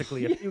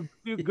 basically, a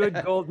few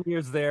good golden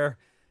years there.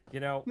 You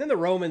know. And then the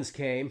Romans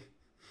came.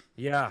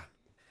 Yeah.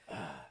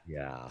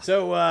 Yeah.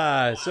 So,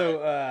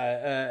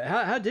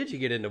 how did you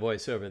get into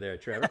voiceover there,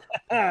 Trevor?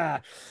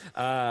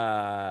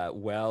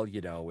 Well,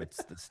 you know,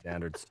 it's the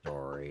standard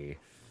story.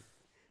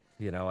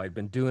 You know, I've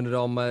been doing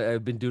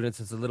it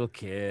since a little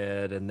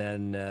kid, and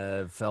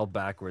then fell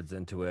backwards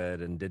into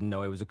it, and didn't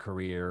know it was a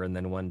career. And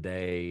then one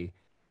day,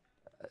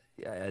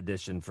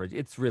 audition for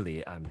it's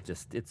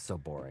so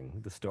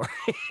boring. The story,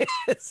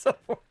 it's so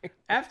boring.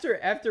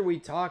 After we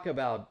talk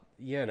about,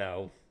 you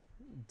know,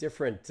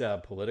 different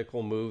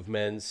political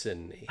movements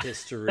and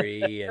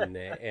history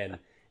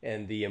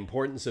and the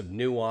importance of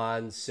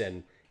nuance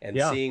and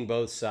seeing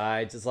both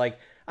sides. It's like,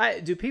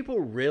 do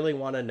people really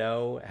want to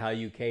know how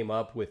you came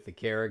up with the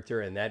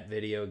character in that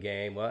video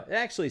game? Well,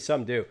 actually,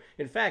 some do.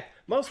 In fact,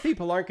 most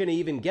people aren't going to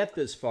even get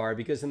this far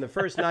because in the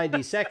first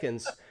 90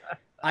 seconds,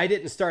 I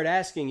didn't start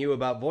asking you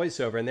about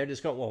voiceover, and they're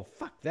just going, well,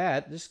 fuck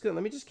that.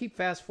 Let me just keep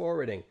fast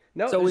forwarding.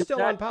 No, so they're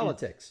still on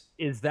politics.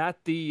 Is that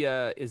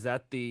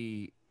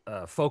the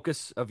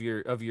focus of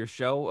your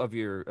show, of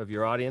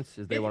your audience?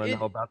 Is they want to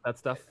know about that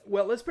stuff?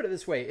 Well, let's put it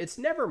this way. It's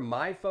never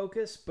my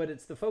focus, but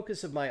it's the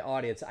focus of my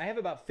audience. I have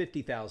about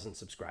 50,000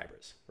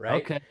 subscribers,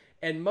 right? Okay.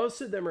 And most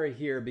of them are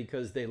here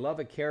because they love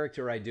a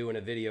character I do in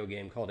a video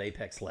game called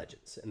Apex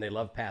Legends, and they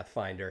love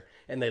Pathfinder,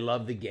 and they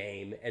love the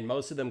game, and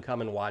most of them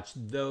come and watch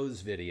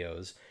those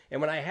videos.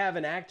 And when I have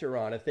an actor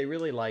on, if they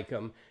really like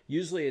them,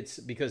 usually it's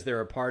because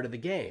they're a part of the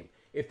game.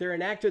 If they're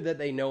an actor that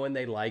they know and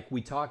they like, we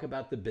talk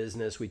about the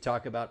business, we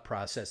talk about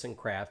process and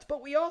craft,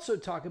 but we also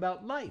talk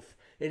about life.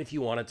 And if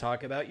you want to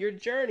talk about your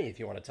journey, if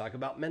you want to talk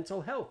about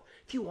mental health,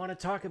 if you want to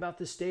talk about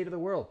the state of the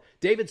world.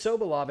 David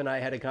Sobolov and I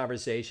had a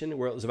conversation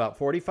where it was about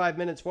 45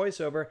 minutes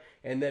voiceover,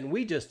 and then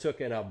we just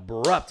took an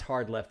abrupt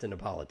hard left into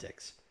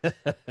politics.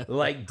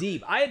 Like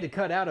deep. I had to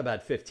cut out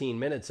about 15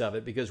 minutes of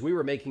it because we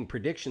were making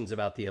predictions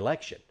about the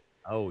election.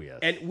 Oh, yes.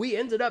 And we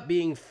ended up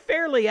being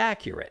fairly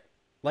accurate.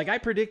 Like, I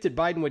predicted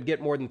Biden would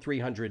get more than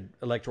 300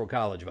 electoral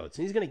college votes,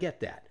 and he's going to get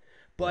that.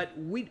 But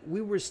we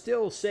were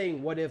still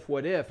saying what if,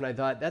 and I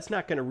thought that's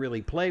not going to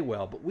really play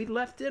well. But we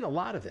left in a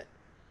lot of it.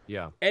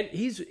 Yeah. And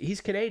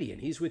he's Canadian.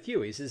 He's with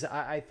you. He says,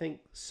 I think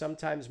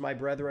sometimes my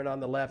brethren on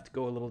the left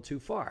go a little too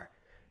far.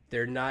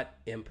 They're not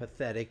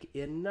empathetic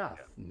enough.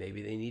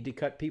 Maybe they need to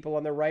cut people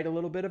on the right a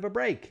little bit of a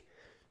break,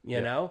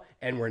 you know?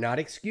 And we're not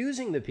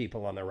excusing the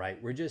people on the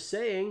right. We're just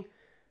saying,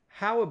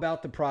 how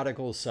about the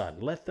prodigal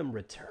son? Let them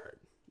return,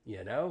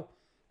 you know?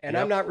 And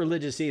I'm not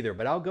religious either,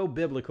 but I'll go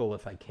biblical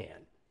if I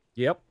can.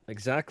 Yep,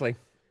 exactly.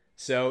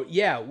 So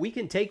yeah, we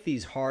can take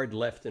these hard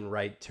left and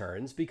right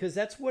turns because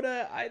that's what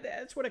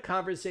a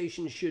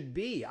conversation should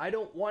be. I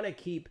don't want to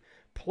keep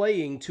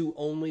playing to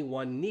only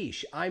one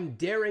niche. I'm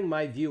daring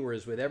my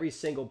viewers with every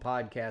single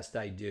podcast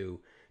I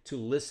do to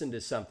listen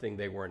to something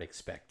they weren't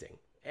expecting.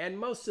 And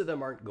most of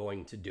them aren't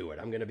going to do it.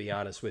 I'm going to be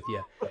honest with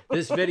you.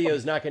 This video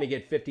is not going to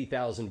get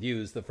 50,000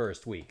 views the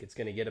first week. It's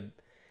going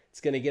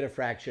to get a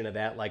fraction of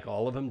that, like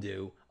all of them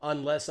do,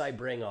 unless I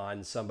bring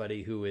on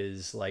somebody who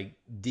is like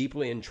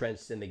deeply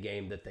entrenched in the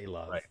game that they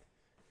love.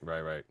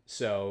 Right.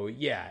 So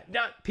yeah,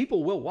 now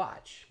people will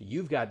watch.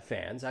 You've got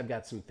fans. I've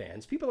got some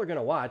fans. People are going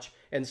to watch,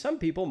 and some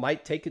people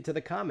might take it to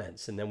the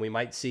comments, and then we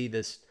might see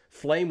this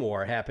flame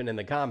war happen in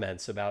the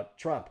comments about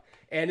Trump,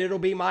 and it'll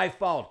be my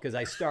fault because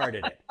I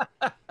started it.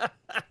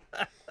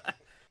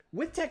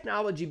 With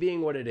technology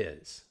being what it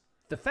is,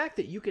 the fact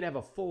that you can have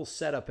a full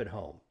setup at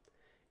home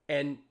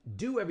and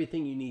do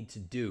everything you need to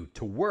do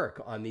to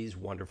work on these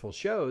wonderful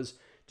shows,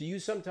 do you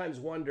sometimes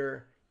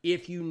wonder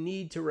if you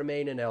need to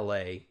remain in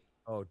LA?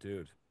 Oh,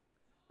 dude.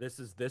 This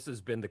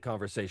has been the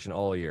conversation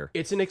all year.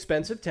 It's an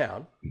expensive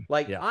town.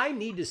 I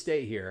need to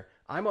stay here.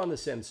 I'm on The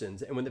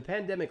Simpsons, and when the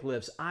pandemic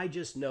lifts, I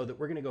just know that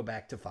we're going to go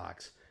back to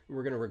Fox.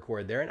 We're going to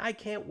record there, and I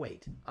can't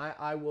wait.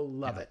 I will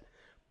love it.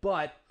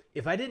 But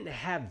if I didn't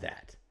have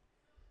that,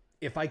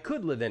 if I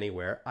could live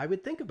anywhere, I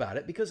would think about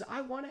it because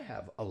I want to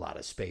have a lot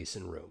of space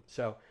and room.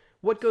 So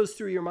what goes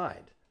through your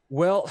mind?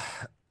 Well,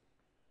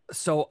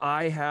 So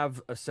I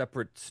have a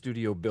separate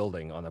studio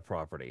building on the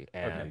property,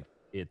 Okay.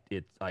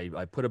 and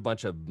I put a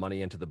bunch of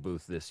money into the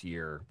booth this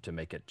year to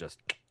make it just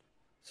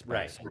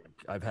Right. smash.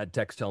 I've had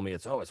techs tell me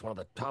it's one of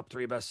the top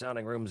 3 best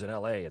sounding rooms in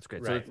LA. It's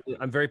great. So Right.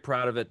 I'm very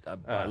proud of it. I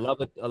Uh,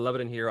 love it. I love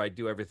it in here. I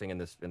do everything in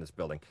this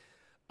building.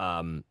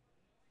 Um,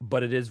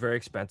 but it is very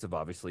expensive,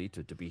 obviously,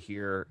 to be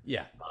here.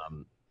 yeah.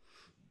 Um,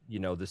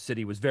 the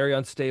city was very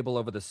unstable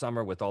over the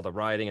summer with all the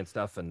rioting and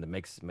stuff, and it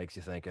makes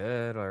you think, do I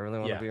really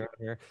want to Yeah. be around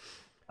here?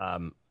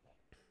 Um,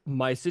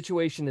 my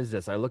situation is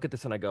this. I look at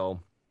this and I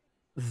go,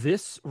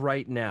 this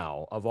right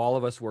now, of all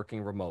of us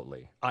working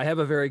remotely, I have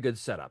a very good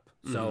setup.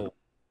 So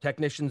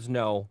technicians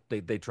know,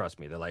 they trust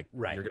me. They're like,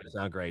 Right. you're going to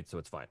sound great, so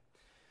it's fine.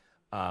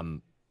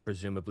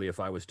 Presumably, if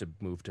I was to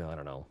move to, I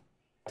don't know,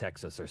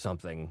 Texas or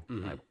something, I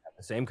would have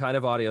the same kind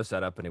of audio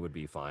setup and it would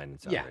be fine and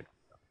sound Yeah. great.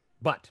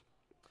 But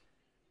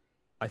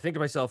I think to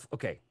myself,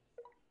 okay,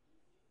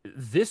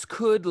 this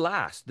could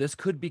last. This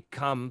could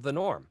become the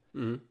norm.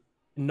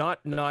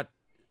 Not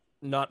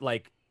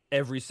like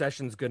every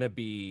session's going to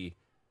be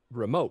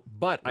remote,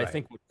 but I Right.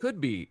 think what could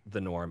be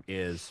the norm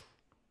is,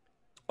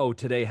 oh,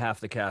 today half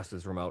the cast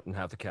is remote and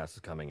half the cast is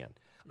coming in.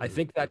 I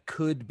think that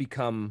could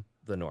become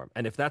the norm.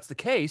 And if that's the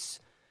case,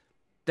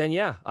 then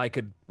yeah, I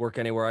could work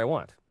anywhere I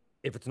want.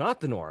 If it's not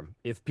the norm,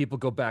 if people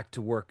go back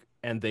to work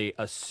and they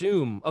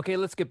assume, okay,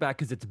 let's get back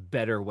because it's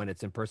better when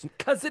it's in person,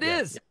 because it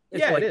is. It's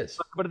Yeah, like, it is.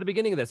 but at the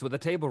beginning of this, with a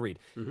table read,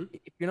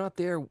 if you're not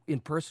there in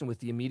person with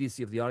the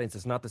immediacy of the audience,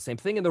 it's not the same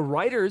thing. And the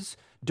writers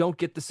don't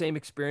get the same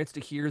experience to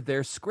hear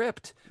their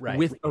script Right.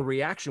 with a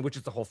reaction, which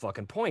is the whole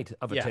fucking point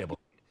of a Yeah. table.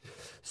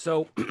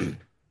 So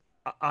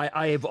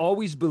I have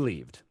always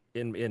believed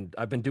in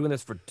I've been doing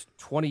this for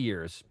 20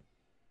 years,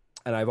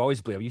 and I've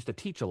always believed, I used to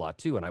teach a lot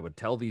too, and I would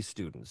tell these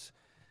students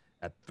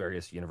at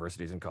various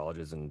universities and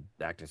colleges and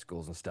acting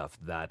schools and stuff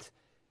that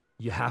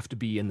you have to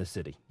be in the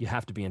city. You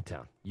have to be in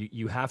town.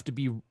 You have to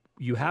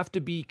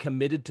be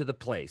committed to the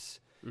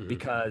place,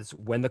 because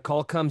when the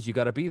call comes, you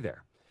got to be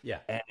there. Yeah.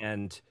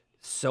 And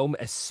so,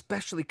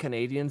 especially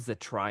Canadians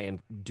that try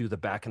and do the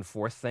back and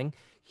forth thing,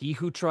 he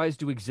who tries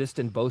to exist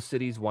in both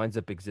cities winds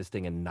up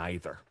existing in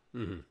neither.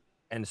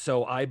 And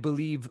so I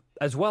believe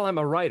as well, I'm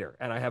a writer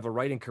and I have a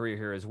writing career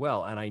here as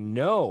well. And I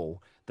know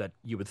that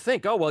you would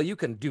think, oh, well, you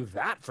can do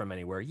that from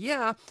anywhere.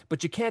 Yeah,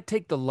 but you can't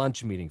take the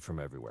lunch meeting from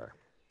everywhere.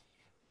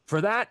 For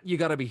that, you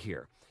got to be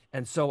here.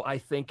 And so I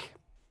think,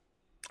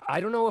 I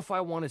don't know if I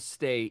want to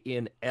stay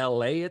in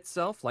LA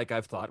itself. Like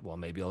I've thought, well,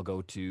 maybe I'll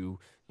go to,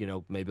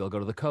 maybe I'll go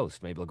to the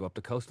coast. Maybe I'll go up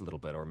the coast a little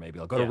bit, or maybe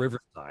I'll go to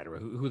Riverside, or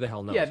who the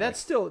hell knows. Yeah,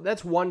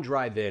 that's one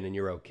drive in and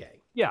you're okay.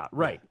 Yeah,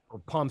 right. Or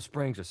Palm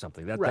Springs or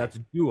something. Right. That's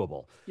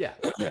doable. Yeah.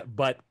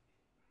 But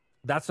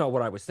that's not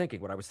what I was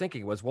thinking. What I was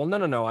thinking was, well,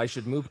 no. I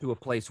should move to a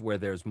place where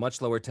there's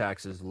much lower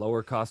taxes,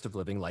 lower cost of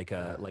living, like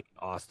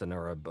Austin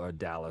or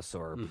Dallas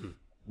or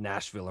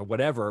Nashville or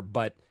whatever.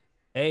 But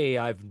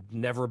I've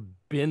never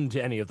been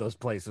to any of those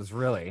places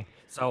really,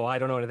 so I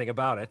don't know anything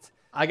about it.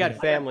 I got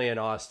family in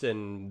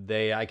Austin.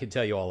 I could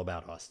tell you all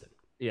about Austin.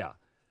 Yeah.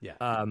 Yeah.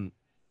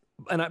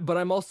 But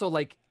I'm also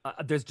like,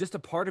 there's just a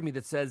part of me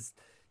that says,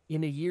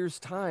 in a year's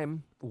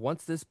time,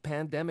 once this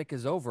pandemic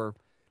is over,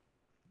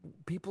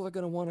 people are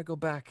going to want to go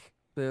back.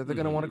 They're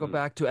going to want to go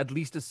back to at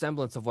least a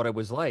semblance of what it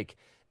was like.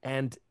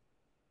 And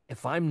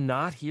if I'm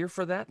not here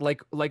for that,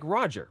 like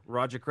Roger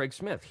Craig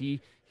Smith, he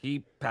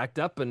packed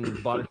up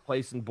and bought a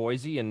place in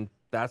Boise, and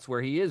that's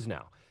where he is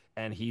now.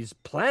 And he's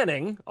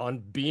planning on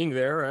being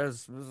there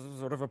as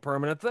sort of a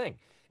permanent thing.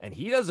 And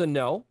he doesn't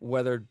know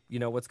whether,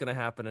 what's going to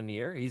happen in a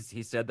year. He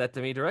said that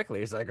to me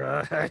directly. He's like,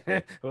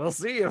 we'll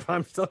see if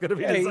I'm still going to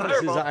be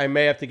desirable. I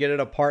may have to get an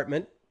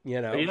apartment,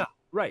 Yeah,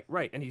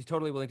 right. And he's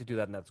totally willing to do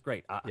that, and that's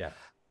great.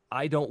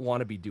 I don't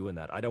want to be doing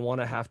that. I don't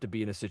want to have to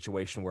be in a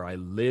situation where I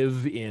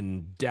live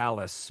in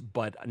Dallas,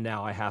 but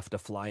now I have to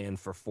fly in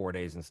for 4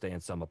 days and stay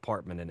in some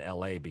apartment in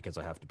LA because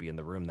I have to be in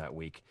the room that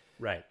week.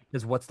 Right.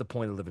 Because what's the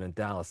point of living in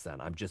Dallas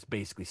then? I'm just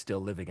basically still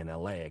living in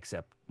LA,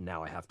 except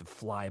now I have to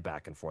fly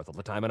back and forth all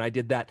the time. And I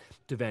did that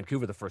to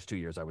Vancouver the first 2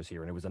 years I was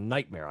here, and it was a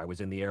nightmare. I was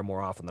in the air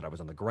more often than I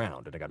was on the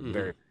ground, and it got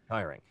very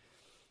tiring.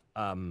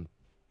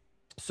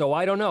 So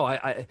I don't know.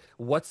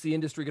 What's the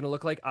industry going to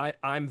look like?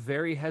 I'm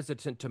very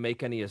hesitant to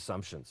make any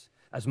assumptions.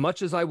 As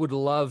much as I would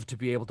love to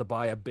be able to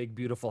buy a big,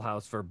 beautiful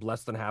house for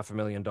less than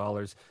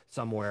 $500,000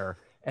 somewhere,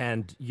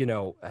 and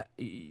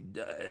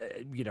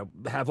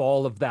have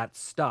all of that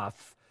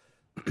stuff,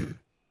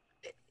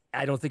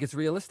 I don't think it's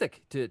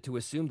realistic to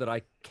assume that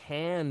I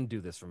can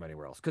do this from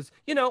anywhere else. Because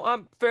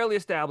I'm fairly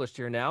established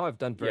here now. I've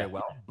done very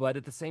well, but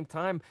at the same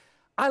time,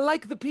 I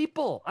like the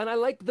people, and I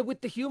like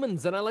with the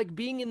humans, and I like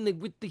being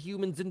with the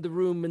humans in the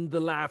room, and the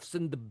laughs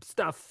and the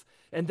stuff,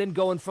 and then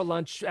going for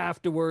lunch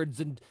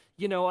afterwards. And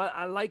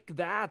I like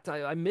that.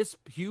 I miss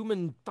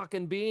human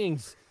fucking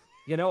beings.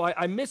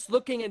 I miss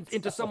looking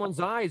into someone's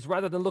eyes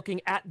rather than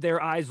looking at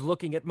their eyes,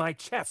 looking at my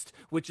chest,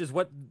 which is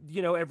what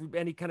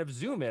any kind of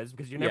Zoom is,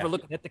 because you're never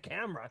looking at the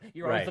camera.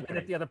 You're always looking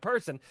at the other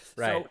person.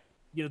 Right. So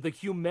the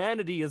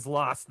humanity is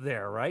lost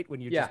there, right?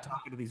 When you're just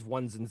talking to these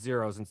ones and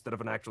zeros instead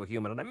of an actual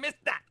human. And I miss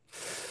that.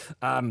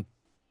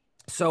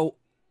 So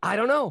I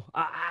don't know.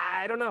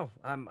 I don't know.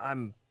 I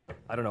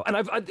don't know. And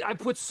I've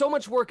put so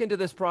much work into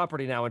this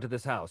property now, into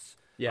this house.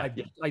 Yeah.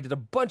 I did a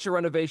bunch of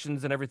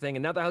renovations and everything,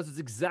 and now the house is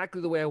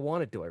exactly the way I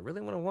want it. Do I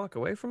really want to walk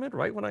away from it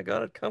right when I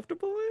got it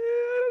comfortable?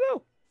 I don't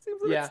know.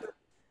 Seems Yeah.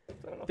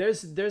 I don't know.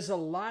 There's a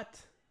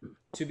lot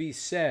to be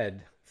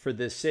said for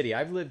this city.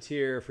 I've lived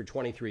here for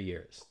 23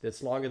 years.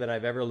 That's longer than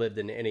I've ever lived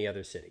in any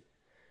other city.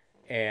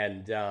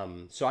 And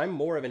so I'm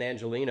more of an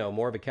Angelino,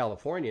 more of a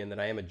Californian than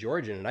I am a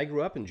Georgian. And I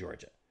grew up in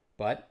Georgia,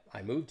 but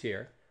I moved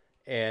here,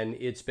 and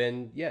it's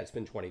been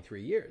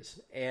 23 years.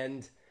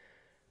 And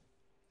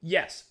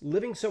yes,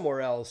 living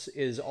somewhere else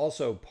is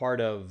also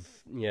part of,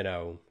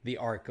 the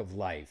arc of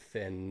life.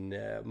 And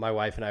my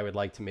wife and I would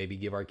like to maybe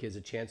give our kids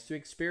a chance to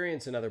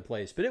experience another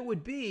place, but it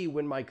would be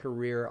when my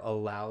career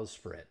allows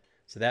for it.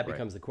 So that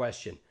becomes the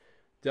question.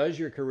 Does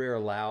your career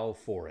allow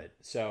for it?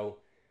 So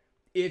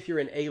if you're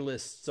an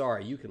A-list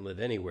star, you can live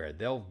anywhere.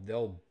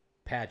 They'll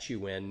patch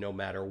you in no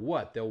matter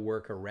what. They'll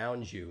work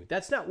around you.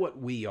 That's not what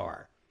we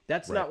are.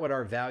 That's not what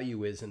our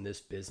value is in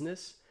this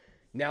business.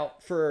 Now,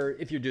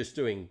 if you're just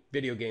doing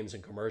video games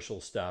and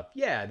commercial stuff,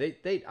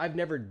 I've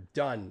never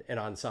done an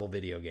ensemble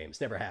video games.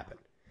 Never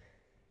happened.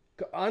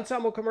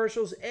 Ensemble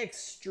commercials,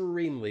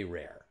 extremely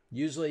rare.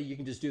 Usually you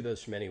can just do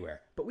those from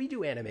anywhere. But we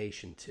do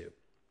animation too.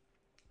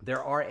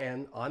 There are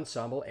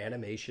ensemble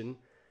animation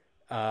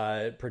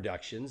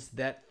productions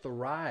that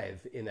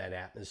thrive in that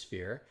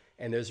atmosphere,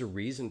 and there's a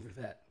reason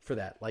for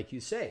that. Like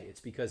you say, it's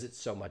because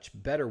it's so much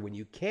better when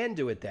you can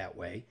do it that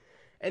way.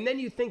 And then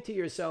you think to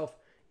yourself,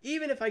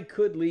 even if I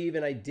could leave,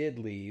 and I did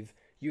leave,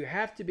 you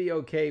have to be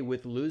okay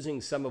with losing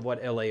some of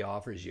what LA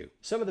offers you.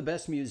 Some of the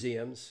best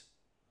museums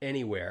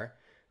anywhere,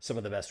 some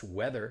of the best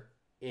weather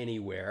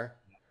anywhere,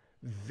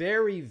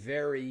 very,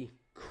 very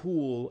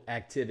cool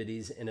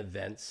activities and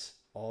events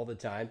all the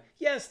time.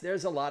 Yes,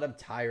 there's a lot of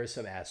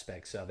tiresome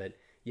aspects of it.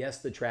 Yes,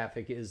 the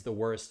traffic is the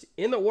worst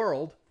in the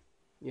world,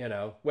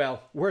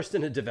 worst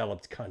in a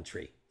developed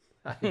country.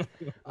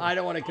 I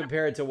don't want to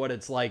compare it to what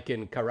it's like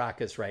in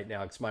Caracas right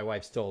now, because my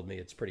wife's told me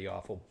it's pretty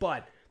awful.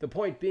 But the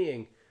point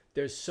being,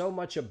 there's so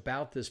much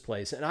about this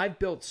place, and I've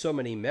built so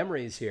many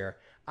memories here.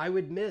 I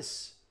would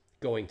miss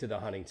going to the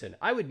Huntington.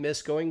 I would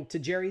miss going to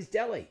Jerry's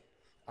Deli.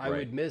 I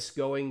would miss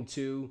going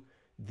to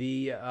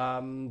the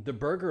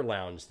Burger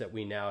Lounge that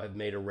we now have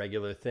made a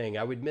regular thing.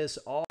 I would miss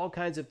all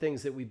kinds of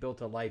things that we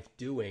built a life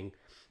doing,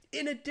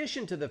 in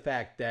addition to the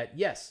fact that,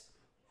 yes,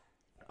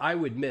 I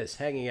would miss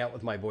hanging out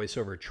with my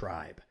voiceover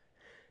tribe.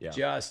 Yeah.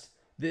 Just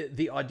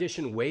the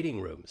audition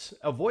waiting rooms.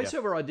 A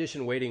voiceover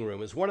audition waiting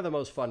room is one of the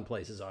most fun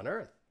places on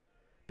earth,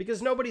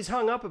 because nobody's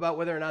hung up about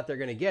whether or not they're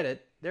going to get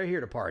it. They're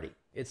here to party.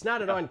 It's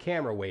not an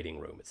on-camera waiting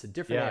room. It's a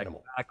different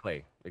animal.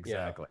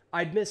 Exactly.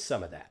 I'd miss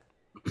some of that.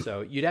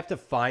 So you'd have to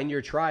find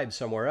your tribe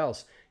somewhere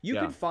else. You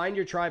could find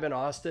your tribe in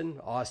Austin.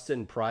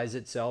 Austin prides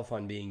itself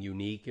on being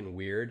unique and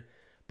weird,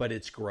 but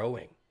it's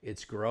growing.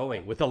 It's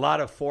growing with a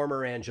lot of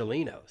former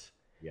Angelinos.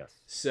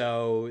 Yes.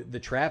 So the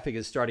traffic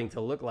is starting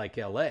to look like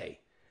LA.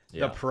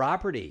 The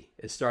property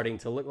is starting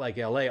to look like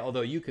LA,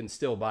 although you can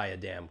still buy a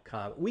damn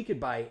we could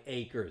buy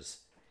acres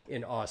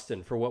in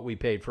Austin for what we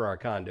paid for our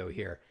condo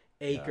here.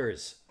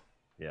 Acres.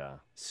 Yeah.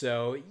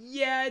 So,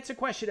 it's a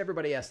question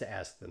everybody has to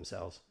ask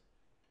themselves.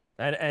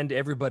 And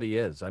everybody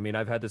is. I mean,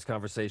 I've had this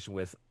conversation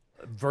with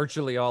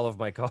virtually all of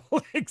my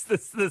colleagues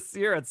this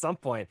year at some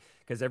point,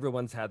 because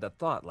everyone's had that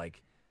thought,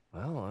 like,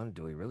 well,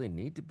 do we really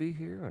need to be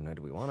here, or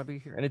do we want to be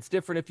here? And it's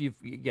different if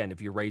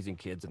if you're raising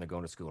kids and they're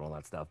going to school and all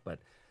that stuff. But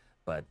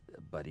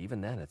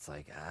even then, it's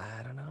like,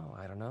 I don't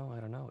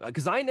know.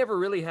 Because I never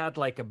really had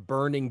like a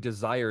burning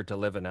desire to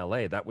live in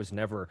LA. That was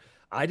never.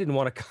 I didn't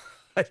want to.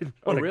 I didn't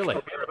want to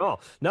come here at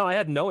all. No, I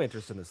had no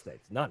interest in the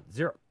States. None.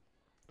 Zero.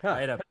 I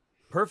had a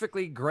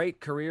perfectly great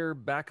career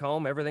back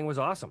home. Everything was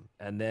awesome.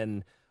 And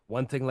then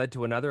one thing led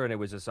to another, and it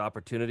was this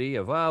opportunity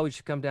of, we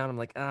should come down. I'm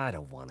like, I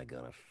don't want to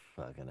go to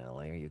fucking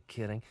LA. Are you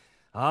kidding?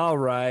 All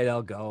right,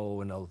 I'll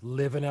go and I'll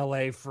live in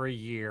LA for a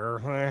year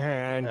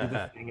and do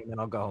the thing, and then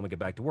I'll go home and get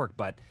back to work.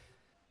 But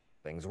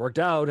things worked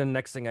out, and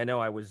next thing I know,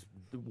 I was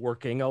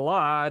working a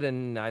lot,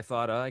 and I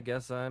thought, I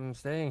guess I'm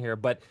staying here.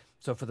 But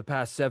so for the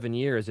past 7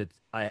 years,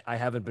 I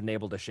haven't been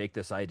able to shake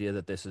this idea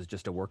that this is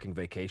just a working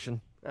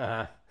vacation.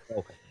 So,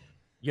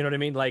 you know what I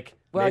mean? Like,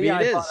 well, maybe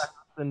it is.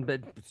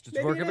 But it's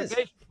just working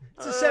vacation.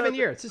 It's a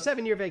 7-year. It's a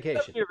 7-year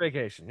vacation. 7-year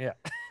vacation. Yeah.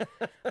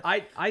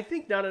 I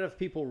think not enough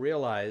people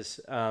realize,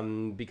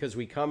 because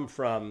we come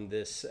from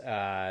this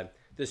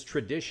this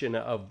tradition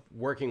of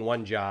working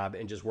one job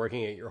and just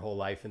working it your whole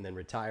life and then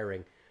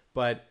retiring.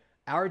 But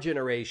our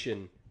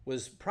generation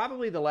was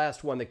probably the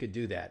last one that could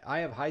do that. I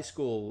have high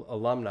school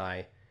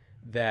alumni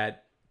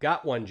that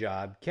got one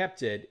job,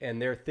 kept it, and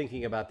they're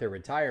thinking about their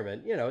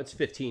retirement. It's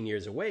 15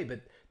 years away,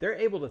 but they're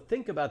able to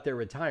think about their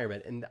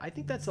retirement. And I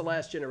think that's the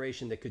last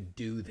generation that could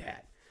do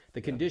that.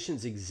 The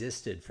conditions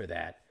existed for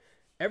that.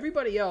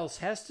 Everybody else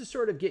has to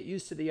sort of get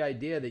used to the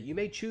idea that you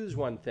may choose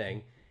one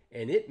thing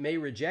and it may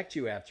reject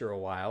you after a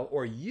while,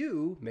 or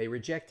you may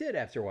reject it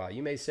after a while.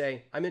 You may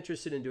say, I'm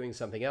interested in doing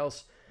something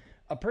else.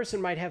 a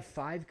person might have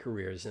 5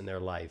 careers in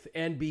their life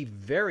and be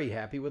very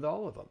happy with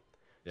all of them.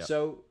 Yeah.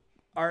 So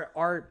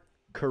our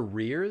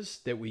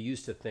careers that we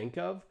used to think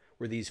of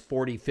were these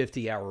 40,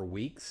 50-hour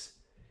weeks,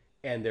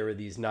 and there were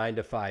these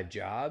 9-to-5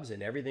 jobs,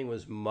 and everything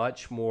was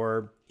much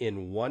more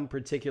in one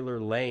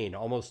particular lane,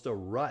 almost a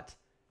rut,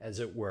 as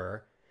it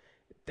were.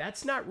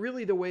 That's not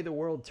really the way the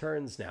world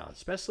turns now,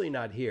 especially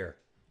not here.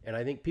 And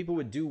I think people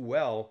would do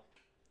well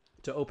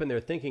to open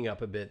their thinking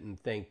up a bit and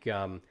think,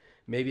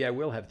 maybe I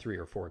will have 3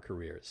 or 4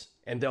 careers,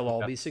 and they'll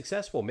all be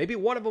successful. Maybe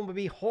one of them would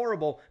be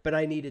horrible, but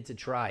I needed to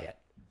try it.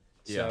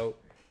 Yeah. So,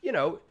 you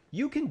know,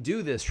 you can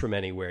do this from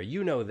anywhere.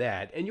 You know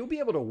that. And you'll be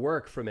able to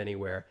work from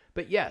anywhere.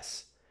 But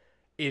yes,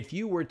 if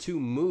you were to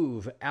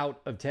move out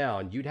of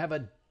town, you'd have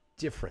a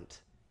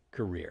different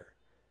career.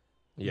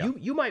 Yeah.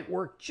 You might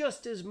work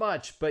just as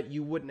much, but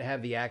you wouldn't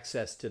have the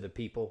access to the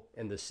people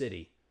and the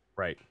city.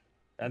 Right.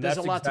 And there's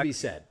a lot to be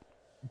said.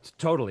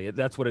 Totally.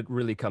 That's what it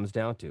really comes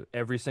down to.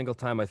 Every single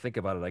time I think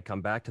about it, I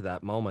come back to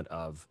that moment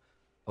of,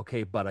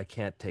 okay, but I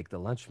can't take the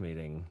lunch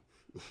meeting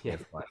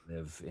if I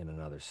live in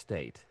another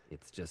state.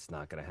 It's just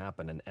not going to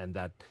happen. And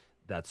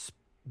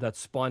that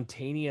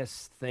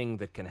spontaneous thing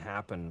that can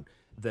happen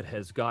that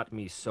has got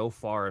me so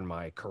far in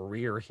my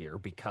career here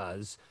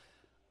because,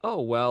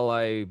 oh, well,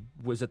 I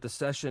was at the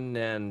session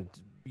and,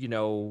 you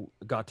know,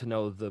 got to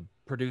know the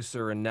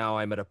producer, and now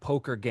I'm at a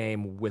poker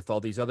game with all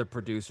these other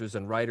producers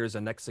and writers,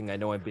 and next thing I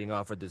know, I'm being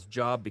offered this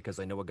job because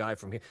I know a guy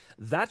from here.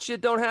 That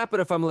shit don't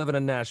happen if I'm living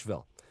in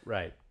Nashville.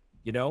 Right.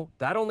 You know,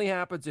 that only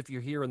happens if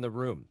you're here in the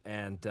room.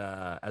 And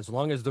as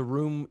long as the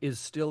room is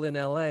still in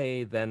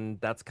LA, then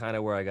that's kind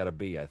of where I got to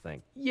be, I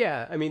think.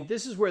 Yeah. I mean,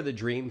 this is where the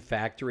dream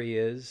factory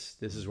is.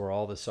 This is where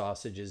all the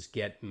sausages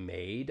get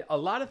made. A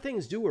lot of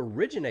things do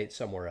originate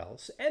somewhere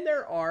else. And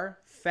there are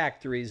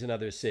factories in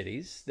other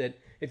cities that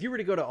if you were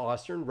to go to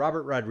Austin,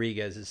 Robert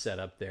Rodriguez is set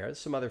up there.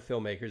 Some other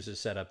filmmakers are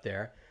set up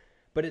there.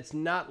 But it's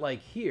not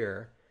like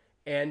here.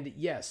 And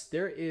yes,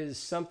 there is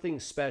something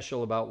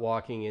special about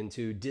walking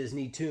into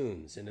Disney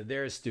Toons, into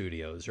their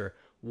studios, or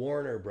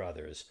Warner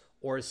Brothers,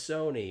 or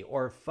Sony,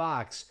 or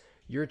Fox.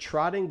 You're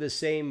trotting the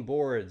same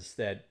boards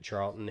that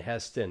Charlton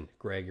Heston,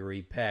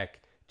 Gregory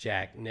Peck,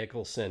 Jack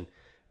Nicholson.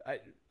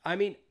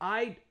 Medal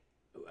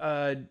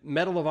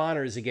of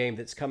Honor is a game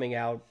that's coming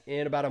out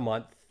in about a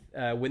month.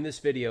 When this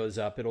video is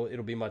up,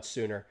 it'll be much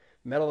sooner.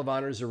 Medal of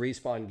Honor is a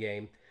Respawn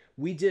game.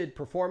 We did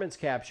performance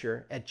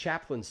capture at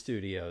Chaplin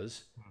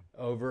Studios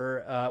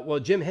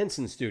over, Jim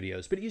Henson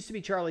Studios, but it used to be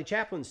Charlie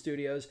Chaplin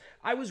Studios.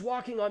 I was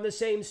walking on the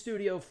same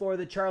studio floor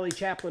that Charlie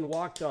Chaplin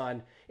walked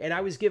on, and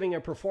I was giving a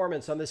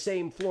performance on the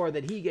same floor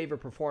that he gave a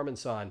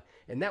performance on,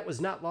 and that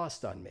was not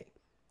lost on me.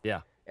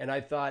 Yeah. And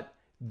I thought,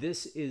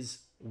 this is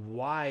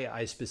why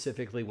I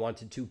specifically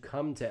wanted to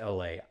come to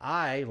LA.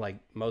 I, like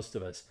most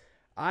of us,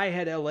 I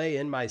had LA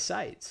in my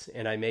sights,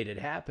 and I made it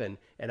happen,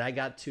 and I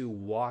got to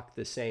walk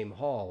the same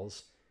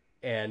halls,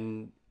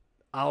 and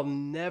I'll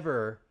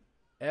never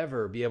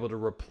ever be able to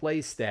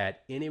replace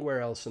that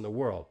anywhere else in the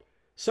world.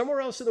 Somewhere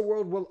else in the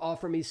world will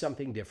offer me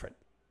something different.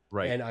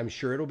 Right. And I'm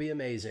sure it'll be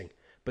amazing.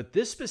 But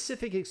this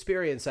specific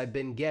experience I've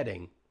been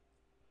getting,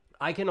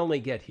 I can only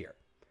get here.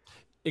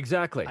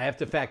 Exactly. I have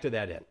to factor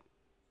that in.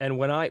 And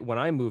when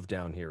I moved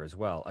down here as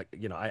well,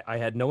 I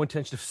had no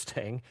intention of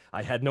staying.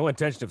 I had no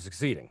intention of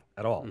succeeding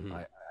at all. Mm-hmm.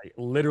 I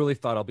literally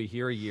thought I'll be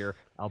here a year.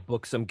 I'll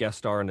book some guest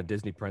star in a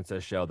Disney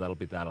princess show. That'll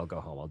be that. I'll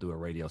go home. I'll do a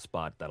radio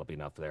spot. That'll be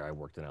enough there. I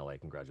worked in LA.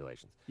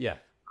 Congratulations. Yeah.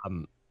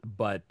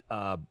 But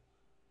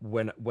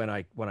when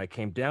I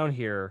came down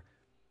here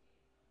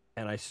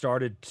and I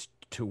started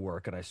to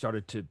work and I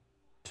started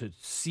to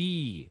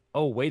see,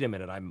 oh, wait a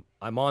minute, I'm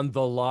on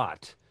the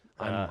lot.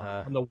 I'm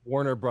on the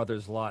Warner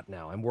Brothers lot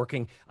now. I'm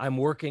working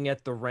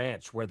at the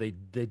ranch where they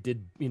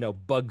did,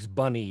 Bugs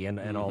Bunny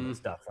and all this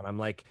stuff. And I'm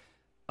like,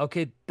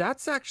 okay,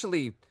 that's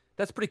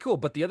pretty cool.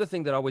 But the other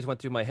thing that always went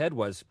through my head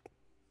was,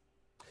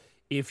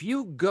 if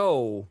you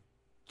go,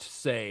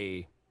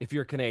 say, if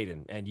you're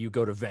Canadian and you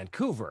go to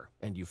Vancouver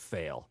and you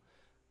fail,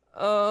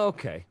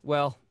 okay,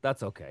 well,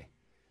 that's okay.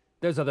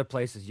 There's other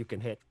places you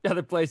can hit,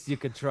 other places you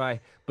can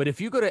try. But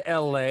if you go to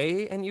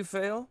LA and you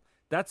fail,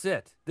 that's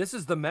it. This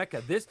is the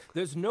Mecca.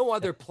 There's no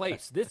other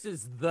place. This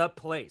is the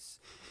place.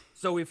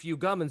 So if you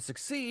come and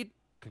succeed,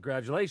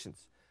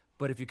 congratulations.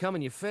 But if you come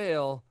and you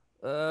fail,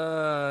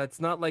 it's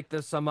not like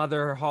there's some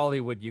other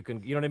Hollywood you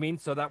can, you know what I mean?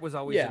 So that was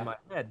always in my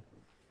head.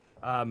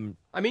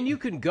 You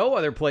can go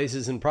other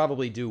places and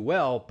probably do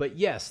well, but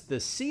yes, the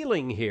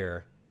ceiling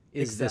here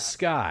is the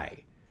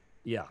sky.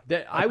 Yeah.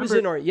 I was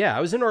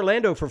in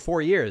Orlando for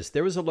 4 years.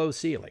 There was a low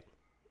ceiling.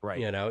 Right.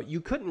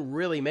 You couldn't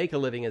really make a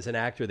living as an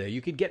actor there.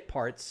 You could get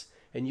parts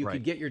and you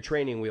could get your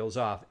training wheels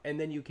off, and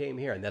then you came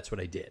here, and that's what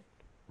I did.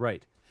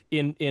 Right.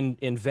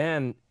 In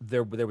Van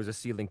there was a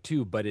ceiling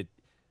too, but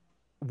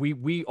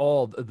we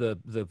all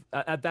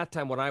at that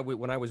time when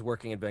I was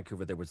working in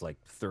Vancouver, there was like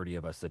 30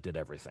 of us that did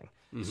everything.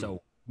 Mm-hmm.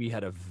 So we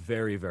had a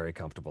very, very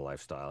comfortable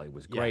lifestyle. It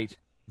was great,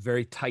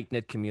 very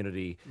tight-knit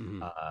community.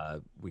 Mm-hmm.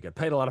 We got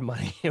paid a lot of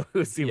money. It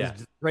was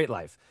just a great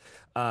life.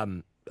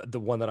 The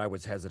one that I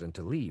was hesitant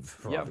to leave.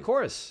 Of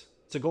course.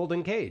 It's a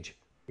golden cage.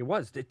 It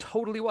was. It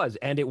totally was.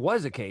 And it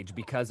was a cage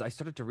because I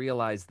started to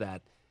realize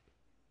that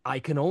I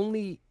can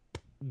only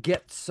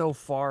get so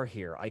far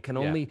here.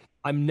 Yeah.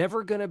 I'm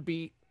never gonna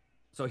be.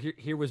 So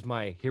here was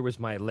my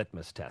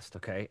litmus test,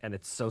 okay? And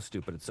it's so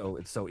stupid, it's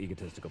so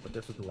egotistical, but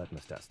this was the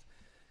litmus test.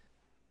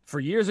 For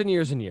years and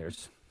years and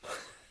years,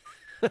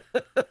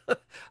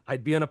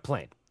 I'd be on a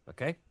plane,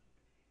 okay?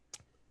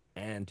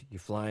 And you're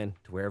flying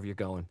to wherever you're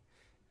going,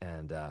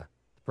 and the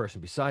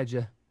person beside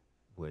you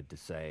would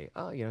say,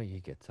 "Oh, you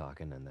get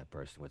talking," and that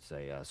person would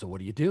say, "So what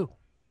do you do?"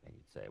 And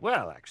you'd say,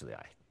 "Well, actually,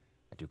 I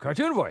do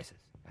cartoon voices."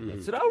 And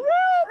they'd say, "Oh,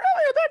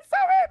 really? That's so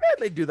right."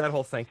 They do that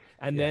whole thing,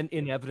 and then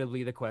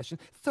inevitably the question,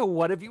 "So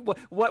what have you?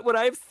 What would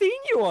I have seen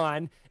you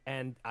on?"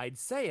 And I'd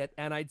say it,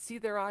 and I'd see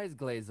their eyes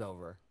glaze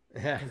over.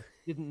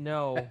 Didn't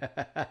know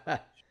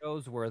what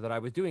shows were that I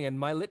was doing, and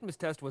my litmus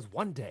test was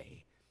one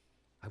day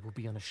I will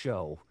be on a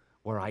show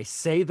where I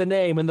say the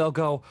name and they'll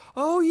go,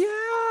 "Oh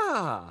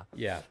yeah."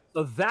 Yeah.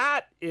 So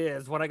that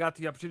is when I got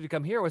the opportunity to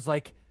come here, was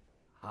like,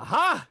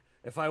 aha,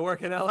 if I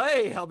work in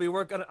LA, I'll be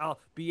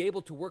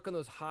able to work on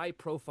those high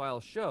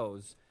profile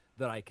shows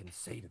that I can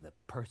say to the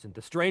person,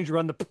 the stranger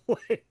on the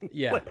plane.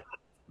 Yeah. Like,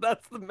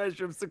 that's the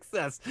measure of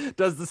success.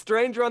 Does the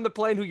stranger on the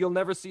plane who you'll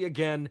never see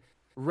again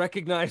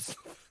recognize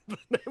the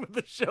name of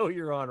the show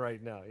you're on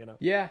right now,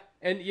 Yeah.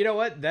 And you know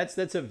what? That's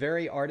a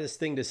very artist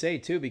thing to say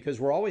too, because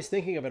we're always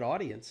thinking of an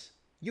audience.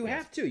 You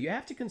have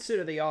to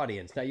consider the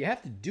audience. Now you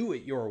have to do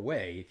it your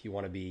way if you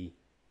want to be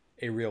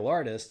a real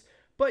artist,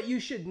 but you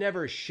should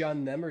never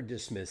shun them or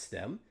dismiss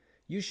them.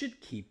 You should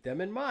keep them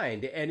in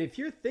mind. And if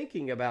you're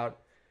thinking about,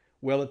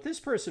 well, if this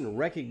person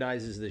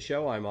recognizes the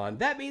show I'm on,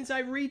 that means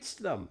I've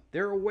reached them.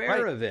 They're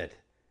aware of it.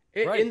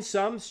 In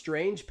some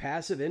strange,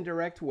 passive,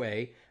 indirect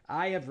way,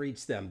 I have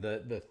reached them.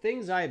 The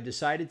things I have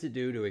decided to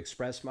do to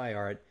express my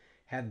art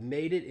have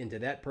made it into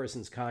that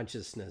person's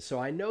consciousness. So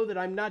I know that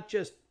I'm not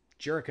just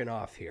jerking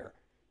off here,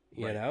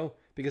 you know,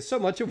 because so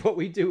much of what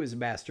we do is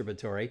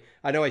masturbatory.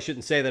 I know I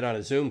shouldn't say that on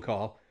a Zoom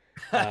call,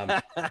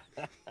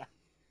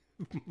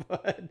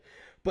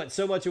 but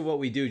so much of what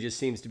we do just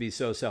seems to be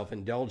so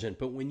self-indulgent.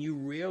 But when you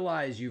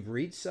realize you've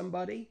reached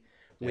somebody,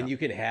 when you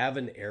can have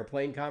an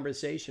airplane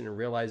conversation and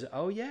realize,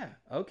 oh yeah,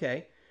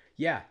 okay.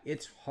 Yeah,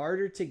 it's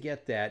harder to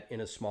get that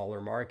in a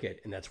smaller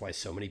market, and that's why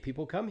so many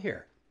people come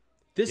here.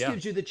 This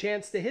gives you the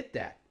chance to hit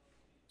that.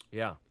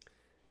 Yeah.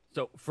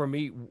 So for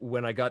me,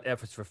 when I got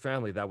F is for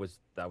Family, that was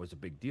a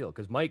big deal,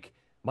 because Mike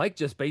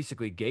just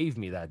basically gave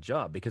me that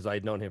job because I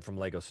had known him from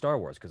Lego Star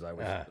Wars, because I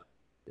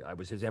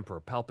was his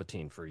Emperor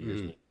Palpatine for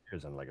years and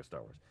years on Lego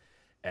Star Wars.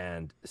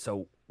 And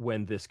so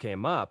when this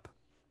came up,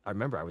 I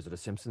remember I was at a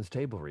Simpsons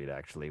table read,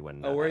 actually,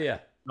 when were you?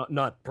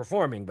 Not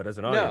performing, but as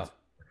an audience.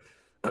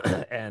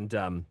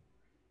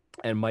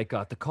 And Mike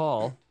got the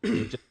call.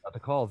 He just got the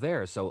call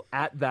there. So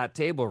at that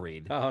table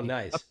read, oh,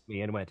 nice. He up to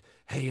me and went,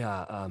 "Hey,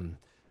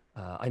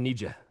 I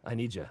need you.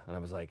 And I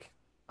was like,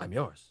 "I'm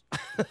yours."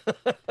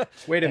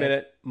 Wait a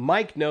minute.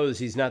 Mike knows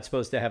he's not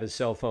supposed to have his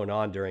cell phone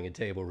on during a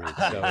table read.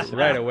 So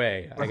right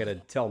away, I got to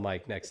tell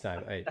Mike next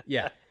time.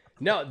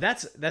 No,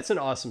 that's an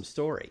awesome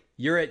story.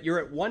 You're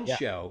at one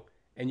show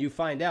and you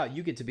find out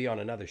you get to be on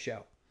another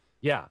show.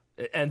 Yeah.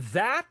 And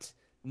that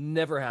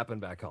never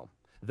happened back home.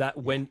 That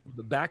when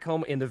back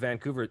home in the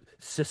Vancouver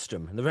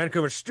system, in the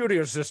Vancouver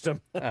studio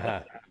system,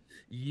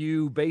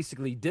 you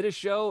basically did a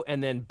show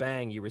and then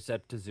bang, you were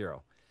set to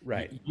zero.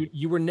 Right.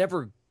 You were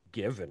never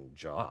given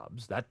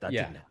jobs. That didn't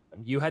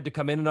happen. You had to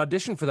come in and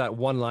audition for that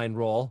one-line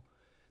role.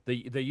 There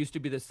used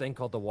to be this thing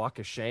called the Walk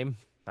of Shame.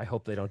 I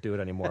hope they don't do it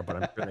anymore, but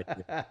I'm sure they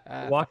do.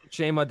 The Walk of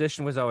Shame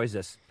audition was always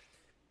this.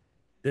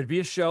 There'd be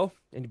a show,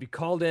 and you'd be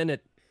called in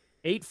at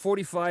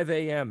 8:45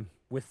 a.m.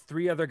 with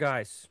 3 other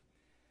guys.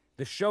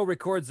 The show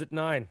records at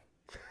 9,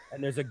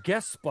 and there's a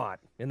guest spot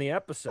in the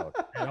episode.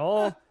 And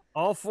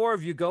all 4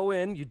 of you go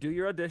in, you do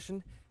your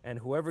audition, and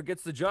whoever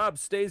gets the job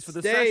stays for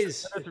the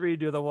session. The 3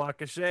 do the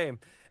Walk of Shame.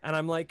 And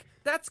I'm like,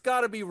 that's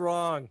got to be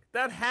wrong.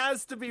 That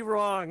has to be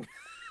wrong.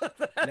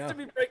 That has to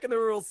be breaking the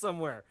rules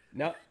somewhere.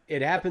 No,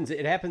 it happens.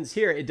 It happens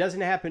here. It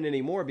doesn't happen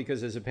anymore because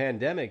there's a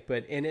pandemic,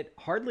 and it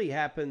hardly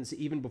happens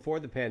even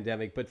before the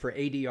pandemic, but for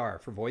ADR,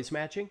 for voice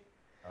matching.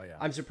 Oh, yeah.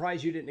 I'm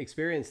surprised you didn't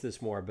experience this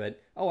more,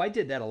 but I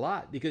did that a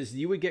lot, because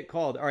you would get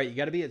called, all right, you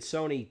got to be at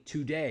Sony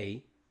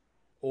today,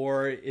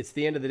 or it's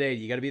the end of the day.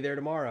 You got to be there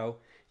tomorrow.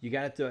 You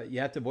have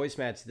to voice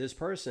match this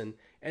person,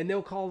 and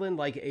they'll call in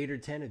like 8 or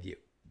 10 of you.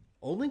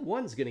 Only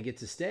one's going to get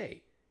to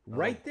stay. Oh.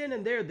 Right then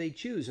and there, they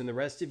choose, and the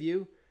rest of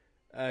you,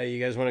 you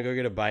guys want to go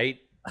get a bite?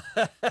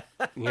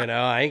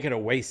 I ain't going to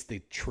waste the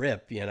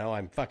trip.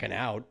 I'm fucking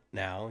out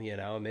now.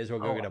 I may as well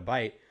go get a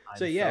bite.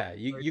 So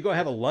you go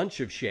have a lunch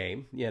of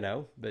shame,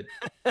 but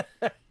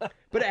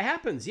it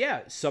happens.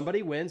 Yeah,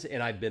 somebody wins,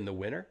 and I've been the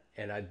winner,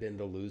 and I've been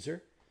the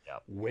loser.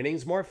 Yep.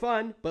 Winning's more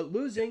fun, but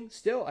losing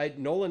still.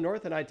 Nolan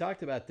North and I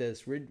talked about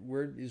this.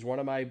 He's one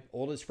of my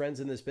oldest friends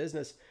in this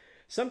business.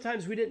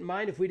 Sometimes we didn't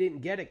mind if we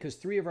didn't get it, because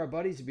 3 of our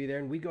buddies would be there,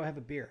 and we'd go have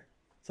a beer.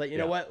 It's like, you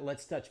know what?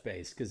 Let's touch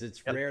base, because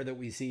it's rare that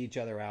we see each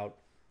other out.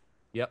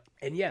 Yep.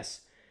 And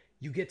yes,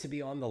 you get to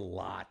be on the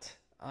lot.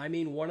 I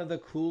mean, one of the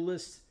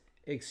coolest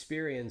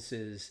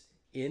experiences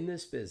in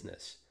this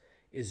business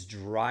is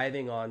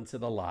driving onto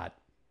the lot,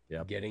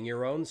 getting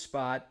your own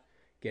spot,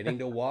 getting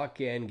to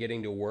walk in,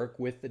 getting to work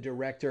with the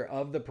director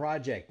of the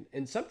project.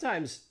 And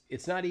sometimes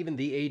it's not even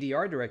the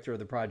ADR director of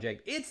the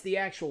project, it's the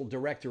actual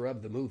director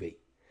of the movie.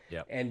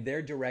 Yep. And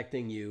they're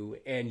directing you,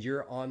 and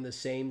you're on the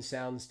same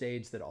sound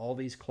stage that all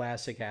these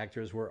classic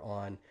actors were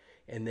on.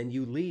 And then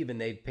you leave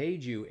and they've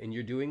paid you, and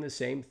you're doing the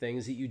same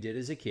things that you did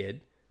as a kid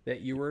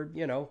that you were,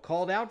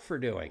 called out for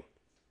doing.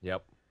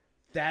 Yep.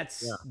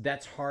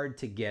 That's hard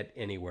to get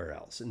anywhere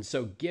else. And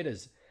so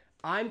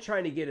I'm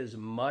trying to get as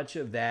much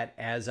of that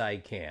as I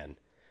can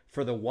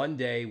for the one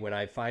day when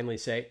I finally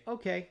say,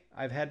 okay,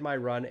 I've had my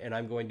run and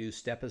I'm going to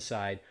step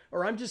aside,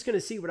 or I'm just going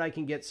to see what I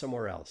can get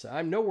somewhere else.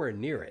 I'm nowhere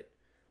near it.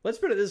 Let's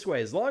put it this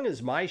way. As long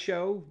as my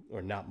show,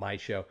 or not my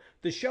show,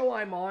 the show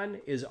I'm on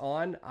is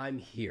on, I'm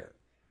here.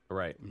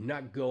 Right. I'm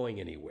not going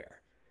anywhere.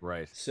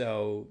 Right.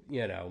 So,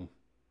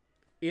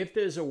 if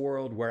there's a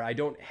world where I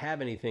don't have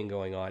anything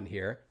going on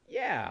here,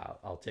 yeah,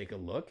 I'll take a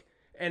look.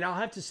 And I'll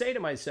have to say to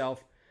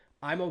myself,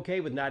 I'm okay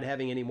with not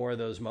having any more of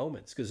those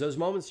moments, because those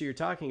moments that you're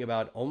talking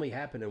about only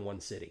happen in one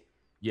city.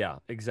 Yeah,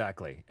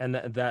 exactly. And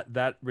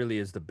that really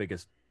is the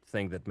biggest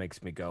thing that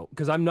makes me go,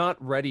 because I'm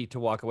not ready to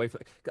walk away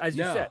from, as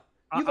you said.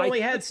 You've only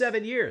had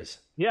 7 years.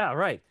 Yeah,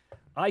 right.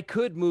 I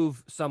could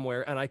move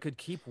somewhere and I could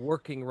keep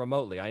working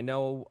remotely. I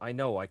know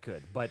I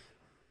could, but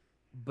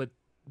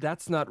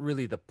that's not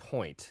really the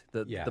point.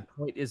 The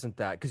point isn't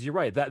that, because you're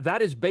right.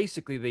 That is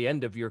basically the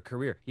end of your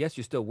career. Yes,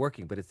 you're still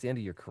working, but it's the end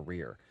of your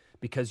career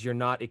because you're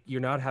not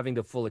having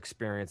the full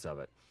experience of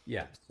it.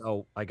 Yeah.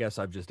 So I guess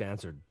I've just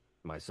answered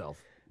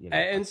myself.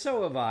 And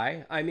so have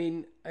I. I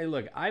mean,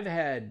 look, I've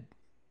had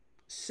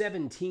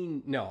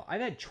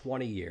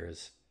 20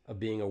 years of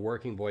being a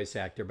working voice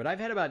actor, but I've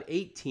had about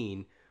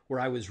 18 where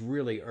I was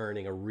really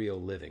earning a real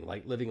living,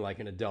 like living like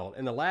an adult.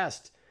 And the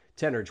last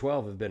 10 or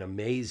 12 have been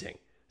amazing.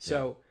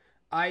 So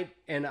I'm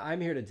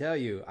here to tell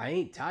you, I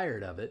ain't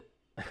tired of it.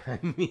 I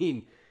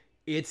mean,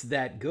 it's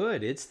that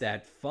good. It's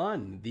that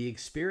fun. The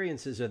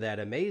experiences are that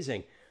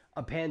amazing.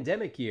 A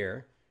pandemic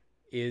year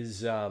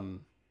is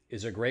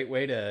a great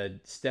way to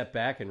step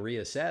back and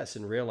reassess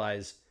and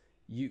realize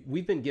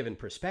we've been given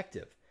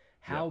perspective.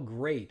 How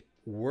great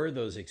were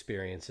those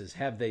experiences?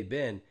 Have they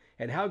been?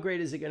 And how great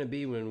is it going to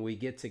be when we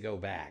get to go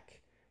back?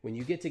 When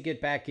you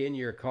get back in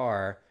your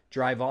car,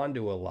 drive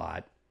onto a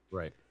lot,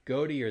 right?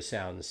 Go to your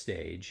sound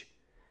stage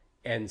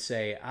and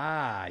say,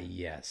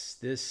 yes,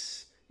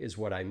 this is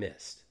what I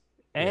missed.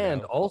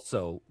 And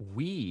also,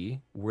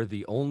 we were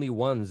the only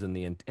ones in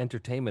the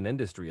entertainment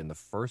industry in the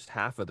first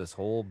half of this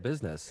whole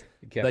business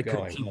that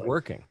could keep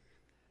working.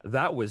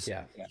 That was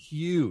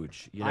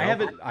huge. I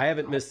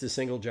haven't missed a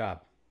single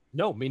job.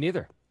 No, me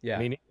neither.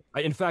 Yeah.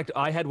 In fact,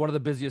 I had one of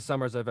the busiest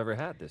summers I've ever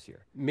had this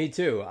year. Me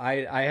too.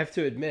 I have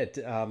to admit,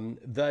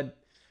 the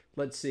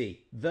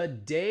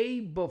day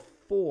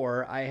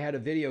before I had a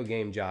video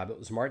game job, it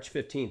was March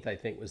 15th, I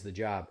think was the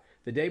job.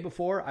 The day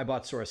before, I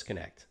bought Source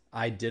Connect.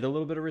 I did a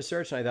little bit of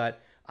research and I thought,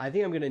 I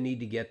think I'm going to need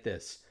to get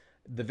this.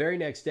 The very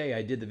next day,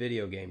 I did the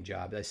video game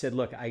job. I said,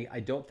 look, I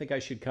don't think I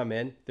should come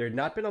in. There had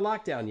not been a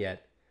lockdown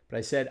yet, but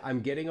I said, I'm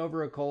getting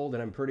over a cold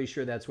and I'm pretty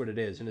sure that's what it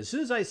is. And as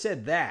soon as I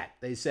said that,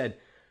 they said,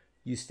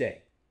 you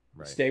stay.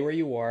 Right. Stay where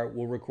you are.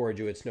 We'll record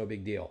you. It's no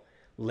big deal.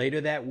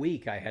 Later that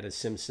week, I had a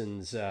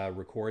Simpsons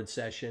record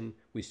session.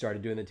 We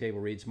started doing the table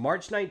reads.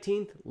 March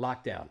 19th,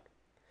 lockdown.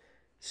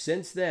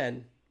 Since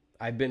then,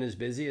 I've been as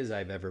busy as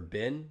I've ever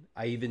been.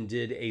 I even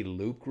did a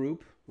loop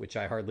group, which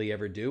I hardly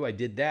ever do. I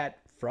did that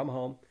from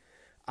home.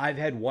 I've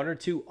had 1 or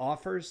 2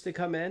 offers to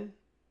come in,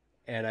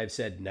 and I've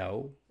said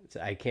no.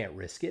 I can't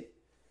risk it.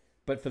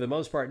 But for the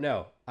most part,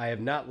 no. I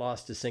have not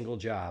lost a single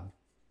job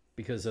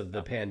because of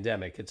the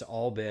pandemic. It's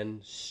all been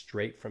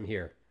straight from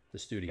here, the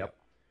studio.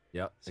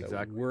 Yep, so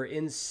exactly. We're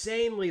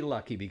insanely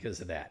lucky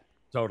because of that.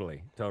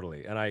 Totally.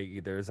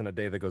 And there isn't a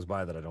day that goes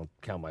by that I don't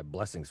count my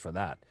blessings for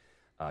that.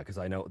 Because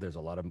I know there's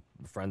a lot of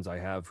friends I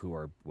have who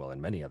are, well,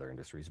 in many other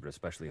industries, but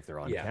especially if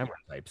they're on camera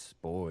types,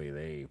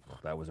 boy,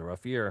 that was a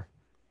rough year.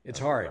 It's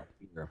hard.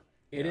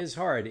 It is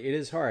hard. It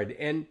is hard.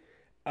 And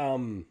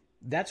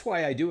that's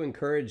why I do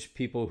encourage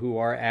people who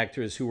are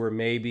actors who are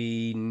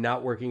maybe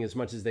not working as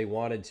much as they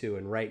wanted to.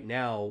 And right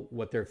now,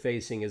 what they're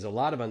facing is a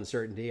lot of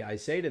uncertainty. I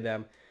say to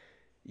them,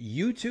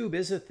 YouTube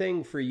is a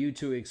thing for you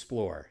to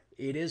explore.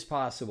 It is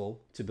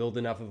possible to build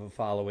enough of a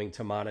following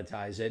to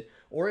monetize it,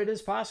 or it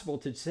is possible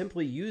to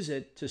simply use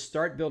it to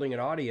start building an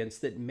audience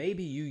that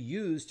maybe you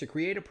use to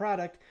create a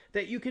product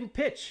that you can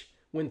pitch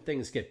when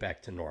things get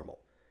back to normal.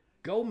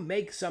 Go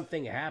make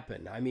something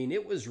happen. I mean,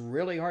 it was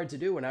really hard to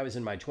do when I was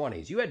in my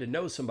 20s. You had to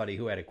know somebody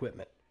who had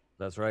equipment.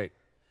 That's right.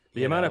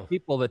 The amount of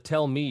people that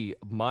tell me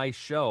my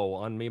show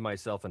on Me,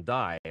 Myself, and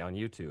Die on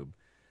YouTube,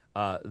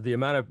 the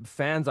amount of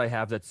fans I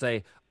have that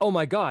say, oh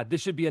my God,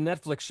 this should be a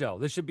Netflix show.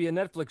 This should be a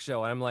Netflix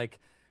show. And I'm like,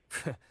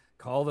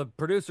 call the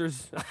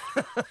producers.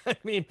 I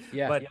mean,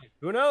 but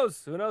who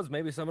knows? Who knows?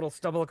 Maybe someone will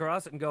stumble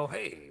across it and go,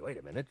 hey, wait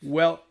a minute.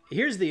 Well,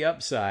 here's the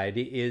upside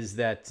is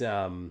that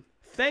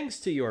thanks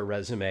to your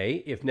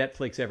resume, if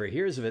Netflix ever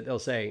hears of it, they'll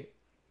say,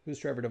 Who's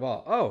Trevor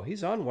Devall? Oh,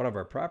 he's on one of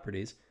our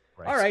properties.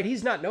 Right. All right,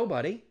 he's not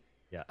nobody.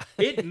 Yeah.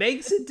 It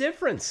makes a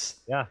difference.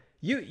 Yeah.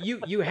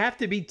 You have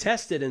to be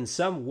tested in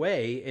some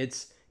way.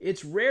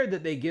 It's rare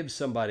that they give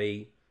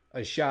somebody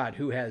a shot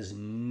who has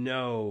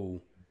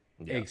no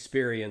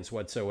experience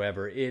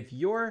whatsoever. If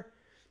you're,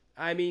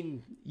 I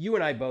mean, you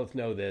and I both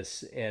know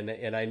this,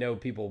 and I know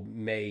people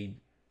may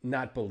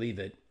not believe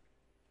it.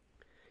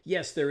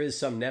 Yes, there is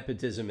some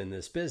nepotism in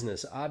this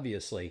business,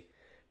 obviously.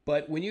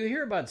 But when you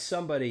hear about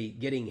somebody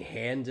getting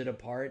handed a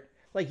part,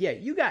 like, yeah,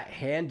 you got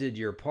handed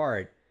your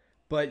part,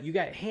 but you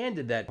got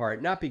handed that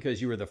part not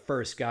because you were the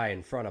first guy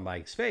in front of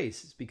Mike's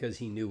face. It's because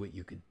he knew what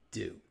you could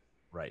do.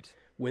 Right.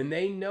 When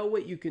they know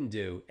what you can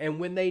do, and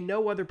when they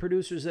know other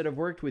producers that have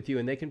worked with you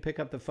and they can pick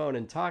up the phone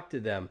and talk to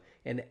them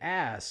and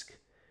ask,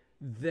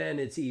 then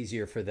it's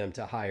easier for them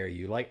to hire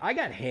you. Like, I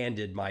got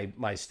handed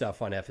my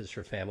stuff on F is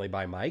for Family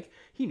by Mike.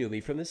 He knew me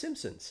from The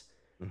Simpsons.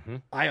 Mm-hmm.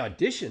 I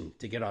auditioned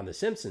to get on The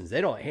Simpsons.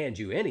 They don't hand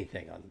you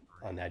anything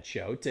on that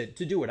show to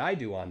do what I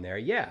do on there.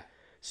 Yeah.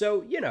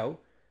 So, you know,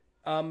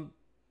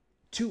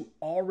 to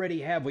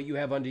already have what you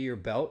have under your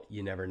belt,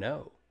 you never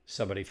know.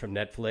 Somebody from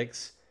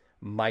Netflix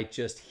might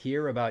just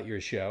hear about your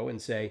show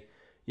and say,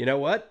 you know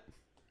what?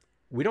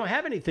 We don't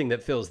have anything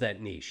that fills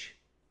that niche.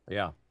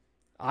 Yeah.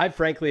 I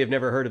frankly have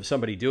never heard of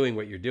somebody doing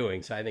what you're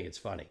doing, so I think it's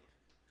funny.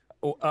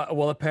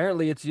 Well,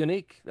 apparently it's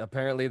unique.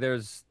 Apparently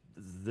it's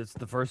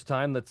the first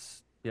time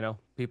that's, you know,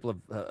 people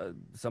have,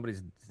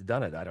 somebody's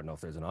done it. I don't know if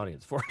there's an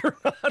audience for it or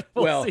not.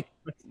 Well, see.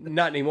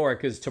 Not anymore,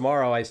 because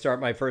tomorrow I start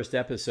my first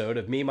episode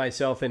of Me,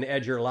 Myself, and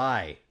Edge or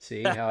Lie.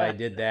 See how I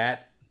did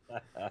that?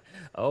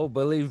 Oh,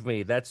 believe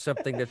me, that's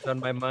something that's on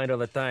my mind all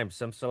the time.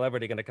 Some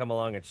celebrity going to come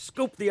along and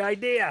scoop the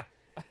idea.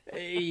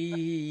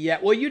 Yeah,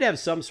 well, you'd have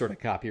some sort of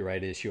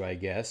copyright issue, I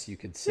guess. You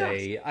could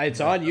say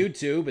it's on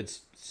YouTube.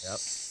 It's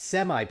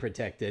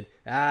semi-protected.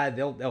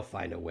 They'll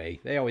find a way.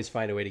 They always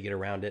find a way to get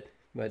around it.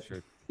 But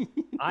sure.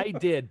 I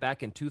did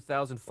back in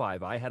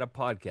 2005. I had a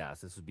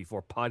podcast. This was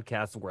before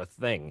podcasts were a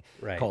thing,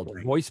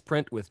 called Voice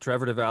Print with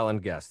Trevor, Devall,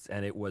 and guests,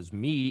 and it was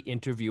me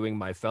interviewing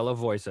my fellow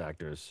voice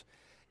actors.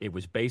 It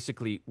was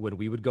basically when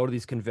we would go to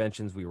these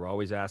conventions, we were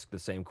always asked the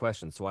same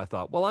question. So I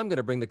thought, well, I'm going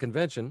to bring the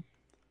convention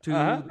to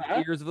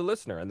the ears of the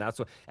listener. And that's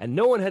what, and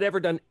no one had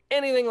ever done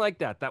anything like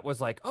that. That was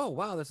like, oh,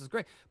 wow, this is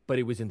great. But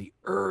it was in the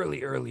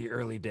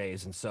early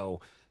days. And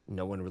so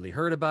no one really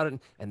heard about it.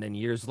 And then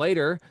years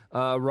later,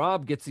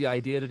 Rob gets the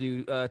idea to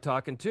do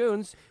Talking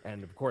Tunes.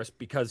 And of course,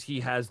 because he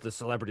has the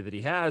celebrity that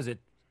he has, it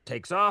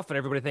takes off and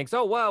everybody thinks,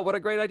 oh, wow, what a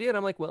great idea. And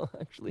I'm like, well,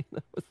 actually,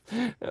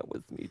 that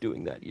was me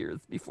doing that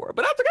years before.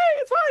 But that's okay.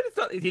 It's fine. It's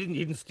not, he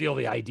didn't steal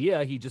the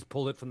idea. He just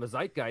pulled it from the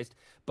zeitgeist.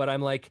 But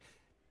I'm like,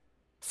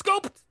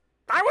 scoped.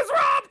 I was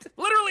robbed,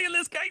 literally, in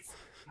this case.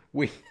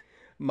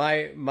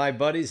 My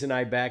buddies and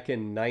I back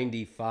in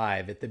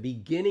 '95, at the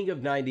beginning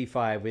of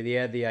 '95, we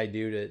had the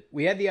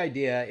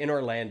idea in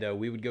Orlando.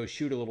 We would go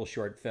shoot a little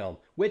short film,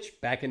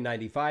 which back in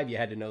 '95, you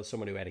had to know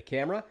someone who had a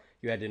camera.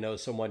 You had to know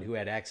someone who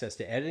had access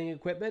to editing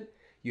equipment.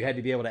 You had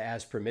to be able to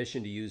ask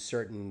permission to use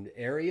certain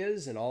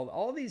areas and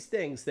all these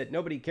things that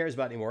nobody cares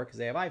about anymore because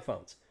they have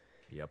iPhones.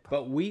 Yep.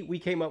 But we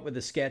came up with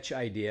a sketch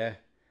idea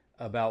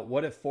about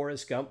what if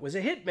Forrest Gump was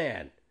a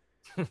hitman.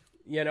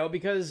 You know,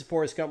 because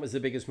Forrest Gump was the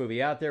biggest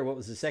movie out there. What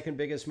was the second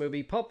biggest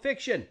movie? Pulp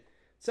Fiction.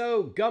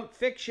 So Gump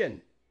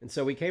Fiction. And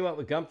so we came up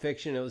with Gump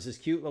Fiction. It was this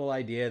cute little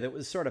idea that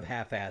was sort of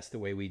half-assed the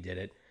way we did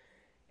it.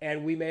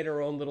 And we made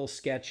our own little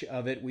sketch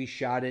of it. We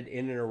shot it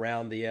in and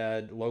around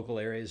the local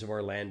areas of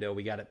Orlando.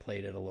 We got it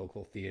played at a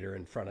local theater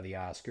in front of the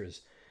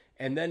Oscars.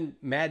 And then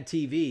Mad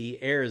TV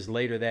airs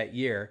later that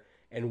year.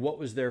 And what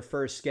was their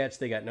first sketch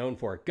they got known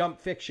for? Gump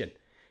Fiction.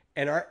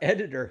 And our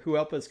editor, who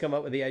helped us come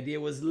up with the idea,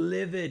 was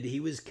livid.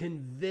 He was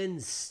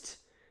convinced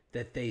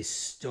that they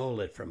stole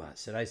it from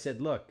us. And I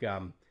said, look,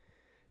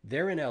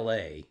 they're in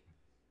L.A.,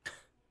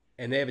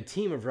 and they have a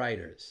team of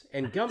writers.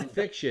 And Gump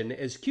Fiction,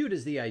 as cute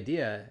as the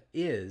idea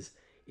is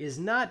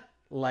not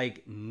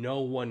like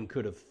no one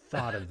could have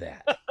thought of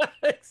that.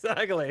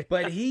 Exactly.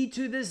 But he,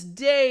 to this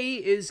day,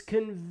 is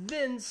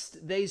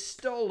convinced they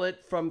stole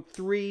it from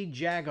 3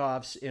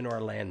 jagoffs in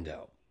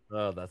Orlando.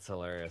 Oh, that's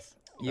hilarious.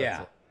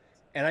 Yeah.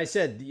 And I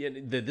said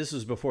that this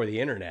was before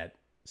the internet,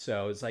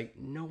 so it's like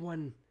no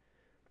one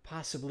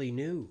possibly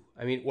knew.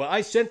 I mean, well,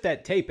 I sent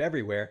that tape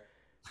everywhere.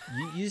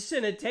 You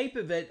sent a tape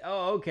of it.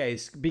 Oh, okay,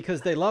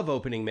 because they love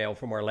opening mail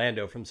from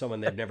Orlando from someone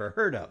they've never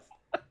heard of.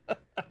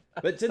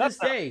 But to this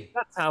day,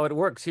 that's how it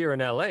works here in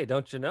LA,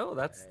 don't you know?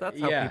 That's how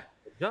people get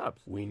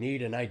jobs. We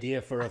need an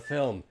idea for a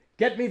film.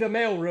 Get me the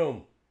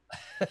mailroom.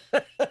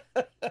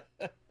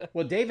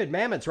 Well, David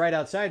Mamet's right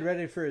outside,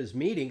 ready for his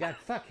meeting. God,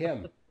 fuck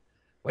him.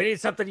 We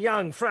need something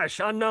young, fresh,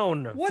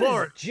 unknown. What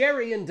does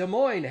Jerry in Des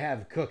Moines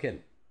have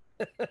cooking?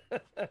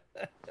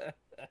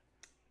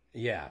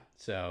 Yeah,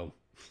 so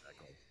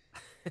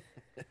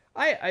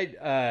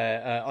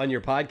I on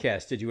your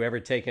podcast, did you ever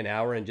take an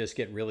hour and just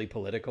get really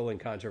political and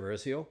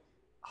controversial?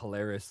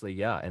 Hilariously,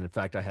 yeah. And in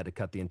fact, I had to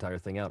cut the entire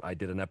thing out. I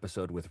did an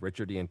episode with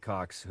Richard Ian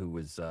Cox, who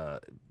was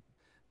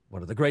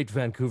one of the great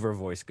Vancouver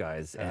voice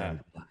guys,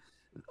 and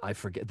I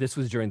forget. This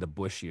was during the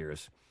Bush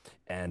years,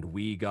 and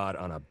we got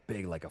on a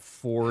big, like a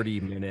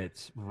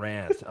 40-minute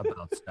rant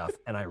about stuff,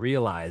 and I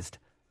realized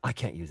I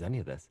can't use any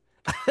of this.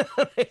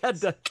 I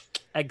had to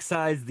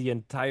excise the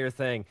entire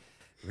thing.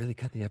 Really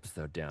cut the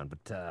episode down,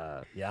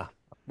 but yeah.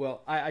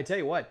 Well, I tell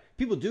you what,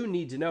 people do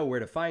need to know where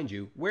to find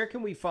you. Where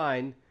can we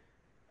find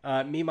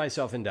Me,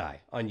 Myself, and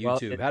Die on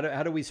YouTube?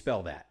 How do we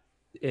spell that?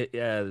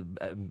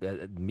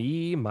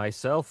 Me,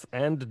 myself,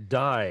 and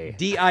die.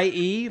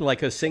 D-I-E,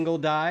 like a single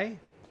die?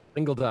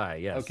 Single die,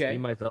 yes. Okay. Me,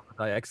 myself, and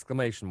die,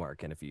 exclamation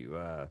mark. And if you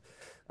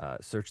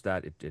search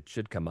that, it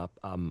should come up.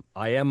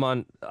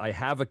 I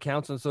have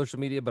accounts on social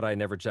media, but I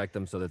never check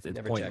them, so it's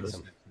Never pointless.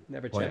 checks him.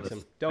 Never checks Pointless.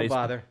 him. Don't Facebook,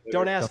 bother. Twitter,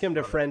 Don't ask him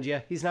to bother. friend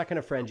you. He's not going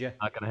to friend you.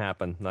 Not gonna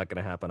happen. Not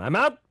gonna happen. I'm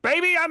out,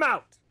 baby. I'm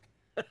out.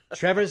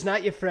 Trevor's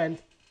not your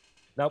friend.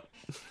 Nope.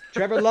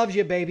 Trevor loves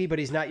you, baby, but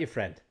he's not your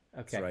friend.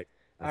 Okay. That's right.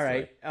 All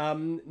right.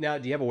 Now,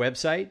 do you have a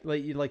website?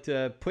 Like you'd like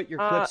to put your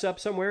clips up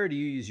somewhere, or do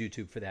you use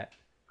YouTube for that?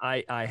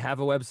 I have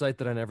a website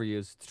that I never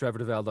use. It's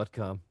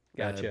trevordevall.com.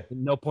 Gotcha.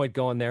 No point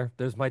going there.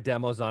 There's my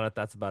demos on it.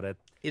 That's about it.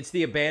 It's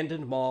the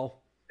abandoned mall.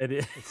 It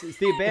is. It's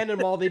the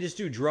abandoned mall. They just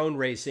do drone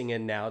racing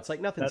in now. It's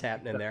like nothing's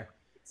happening there.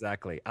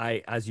 Exactly.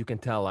 As you can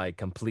tell, I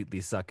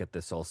completely suck at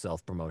this whole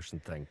self-promotion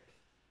thing.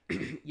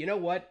 You know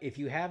what? If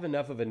you have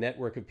enough of a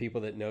network of people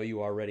that know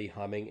you already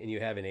humming and you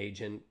have an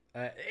agent,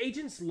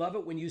 agents love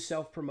it when you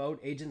self-promote.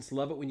 Agents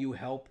love it when you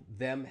help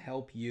them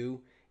help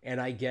you.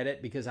 And I get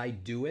it because I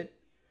do it.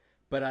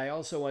 But I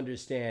also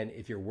understand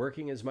if you're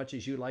working as much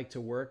as you like to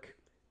work,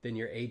 then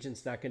your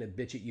agent's not going to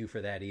bitch at you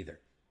for that either.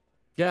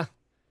 Yeah.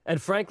 And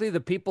frankly,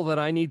 the people that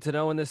I need to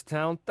know in this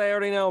town, they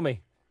already know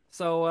me.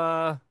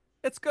 So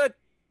it's good.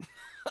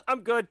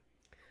 I'm good.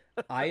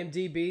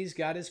 IMDb's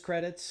got his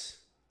credits.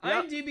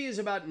 Yep. IMDb is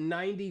about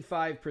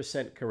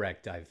 95%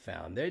 correct, I've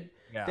found.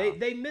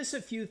 They miss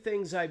a few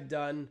things I've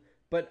done,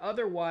 but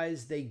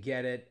otherwise they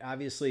get it.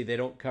 Obviously, they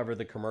don't cover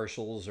the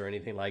commercials or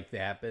anything like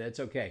that, but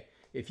it's okay.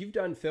 If you've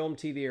done film,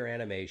 TV, or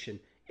animation,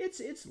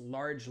 it's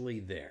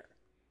largely there.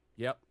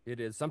 Yep, it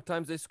is.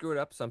 Sometimes they screw it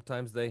up.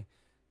 Sometimes they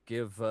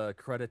give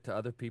credit to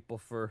other people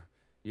for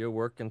your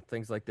work and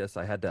things like this.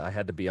 I had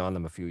to be on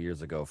them a few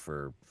years ago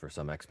for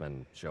some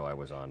X-Men show I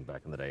was on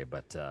back in the day.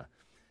 But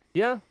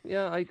yeah,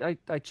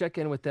 I check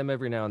in with them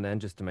every now and then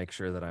just to make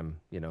sure that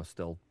I'm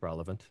still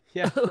relevant.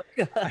 Yeah.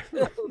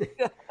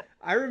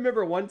 I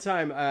remember one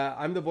time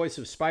I'm the voice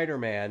of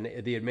Spider-Man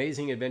at the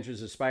Amazing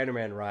Adventures of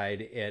Spider-Man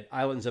ride at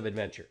Islands of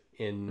Adventure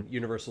in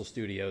Universal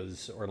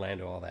Studios,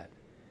 Orlando, all that.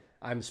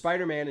 I'm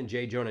Spider-Man and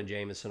J. Jonah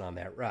Jameson on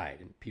that ride,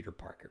 and Peter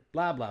Parker,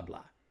 blah, blah,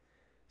 blah.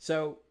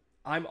 So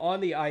I'm on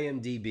the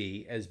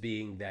IMDb as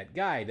being that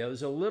guy. There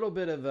was a little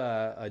bit of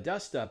a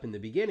dust-up in the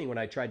beginning when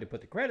I tried to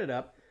put the credit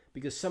up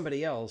because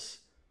somebody else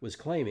was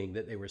claiming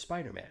that they were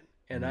Spider-Man.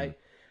 And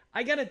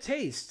I got a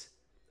taste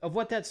of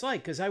what that's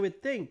like because I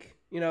would think,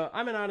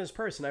 I'm an honest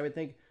person. I would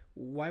think,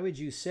 why would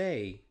you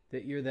say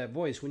that you're that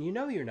voice when you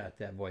know you're not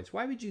that voice?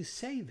 Why would you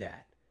say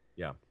that?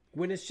 Yeah.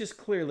 When it's just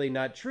clearly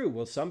not true.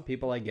 Well, some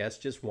people, I guess,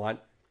 just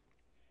want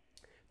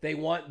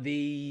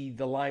the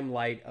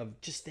limelight of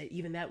just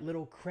even that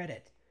little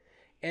credit.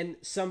 And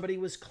somebody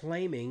was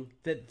claiming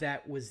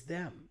that was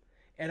them.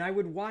 And I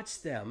would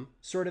watch them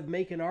sort of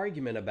make an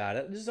argument about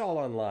it. This is all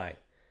online.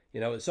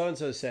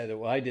 So-and-so said that,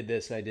 well, I did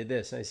this and I did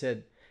this. And I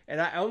said,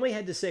 and I only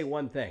had to say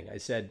one thing. I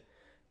said,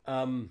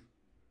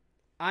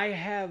 I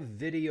have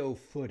video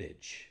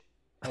footage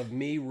of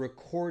me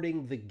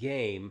recording the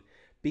game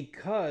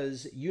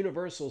because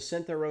Universal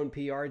sent their own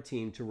PR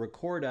team to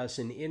record us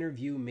and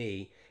interview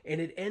me, and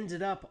it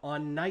ended up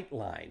on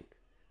Nightline.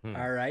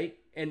 All right?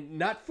 And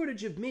not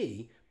footage of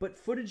me, but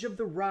footage of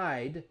the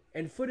ride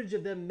and footage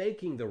of them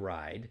making the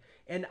ride.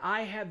 And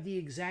I have the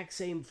exact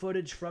same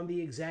footage from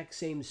the exact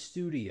same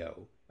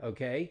studio.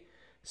 Okay?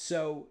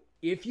 So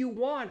if you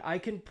want, I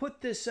can put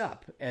this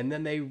up. And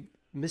then they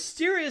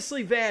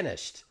mysteriously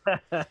vanished.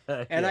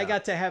 And I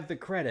got to have the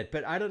credit.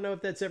 But I don't know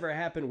if that's ever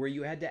happened where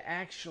you had to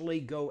actually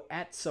go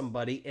at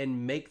somebody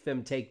and make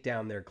them take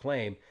down their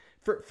claim.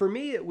 For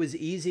me, it was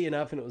easy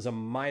enough and it was a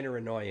minor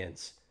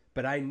annoyance.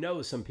 But I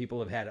know some people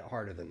have had it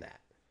harder than that.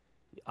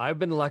 I've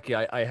been lucky.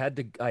 I had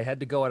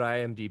to go at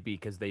IMDb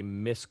because they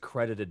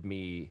miscredited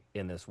me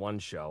in this one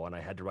show, and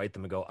I had to write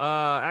them and go,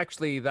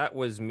 actually, that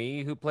was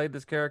me who played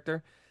this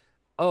character.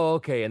 Oh,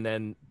 okay. And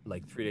then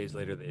like 3 days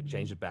later, they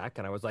changed it back,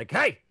 and I was like,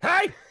 hey,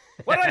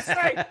 what did I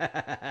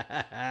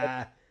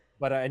say?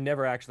 But I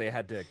never actually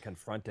had to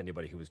confront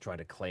anybody who was trying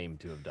to claim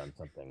to have done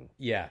something.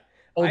 Yeah.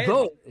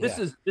 Although this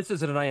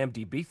isn't an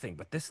IMDb thing,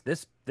 but this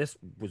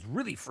was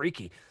really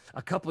freaky.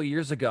 A couple of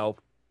years ago,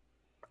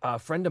 a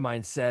friend of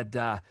mine said,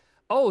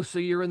 oh, so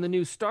you're in the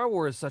new Star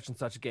Wars such and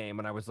such game.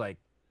 And I was like,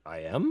 I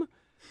am?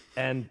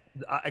 And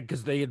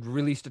because they had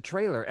released a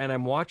trailer, and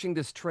I'm watching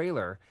this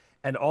trailer,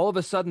 and all of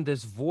a sudden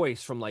this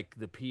voice from like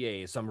the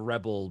PA, some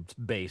rebel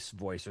base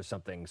voice or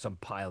something, some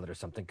pilot or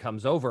something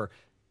comes over,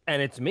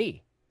 and it's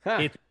me. Huh.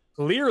 It's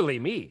clearly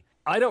me.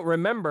 I don't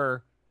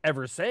remember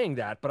ever saying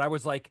that, but I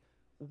was like,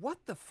 what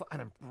the fuck?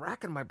 And I'm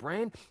racking my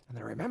brain, and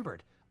I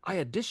remembered, I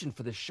auditioned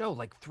for this show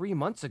like 3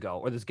 months ago,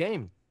 or this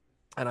game,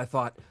 and I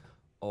thought,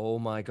 oh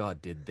my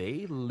God, did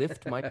they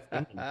lift my thing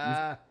and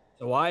use it?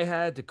 So I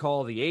had to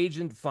call the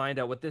agent, find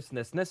out what this and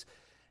this and this.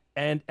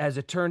 And as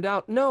it turned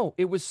out, no,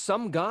 it was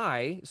some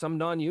guy, some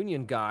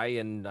non-union guy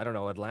in, I don't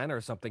know, Atlanta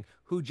or something,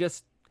 who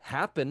just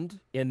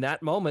happened in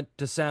that moment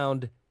to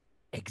sound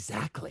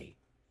exactly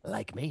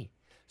like me.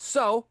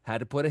 So had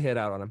to put a hit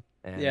out on him.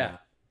 And, Yeah.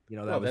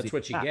 that Well, was that's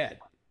what you get.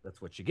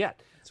 That's what you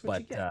get. That's what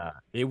you But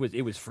get.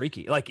 it was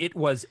freaky. Like it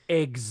was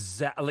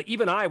exactly. Like,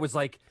 even I was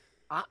like,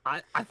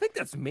 I think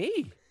that's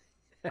me.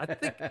 I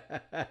think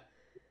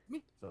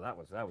me. So that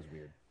was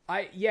weird.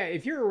 Yeah,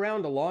 if you're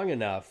around long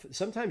enough,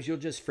 sometimes you'll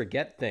just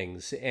forget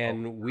things.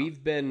 And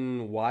we've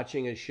been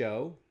watching a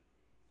show,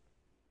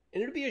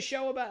 and it'll be a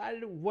show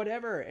about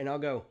whatever, and I'll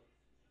go,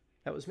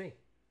 "That was me,"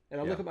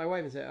 and I'll look at my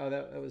wife and say, "Oh,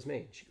 that was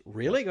me." She,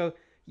 really? Go,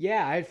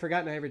 yeah, I had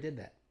forgotten I ever did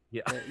that.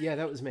 Yeah, yeah,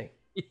 that was me.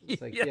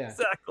 It's like, yeah,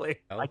 exactly.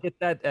 Oh. I get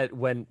that at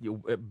when you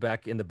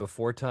back in the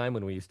before time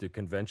when we used to do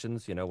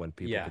conventions. When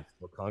people could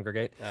still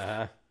congregate.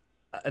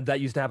 That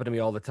used to happen to me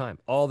all the time.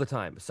 All the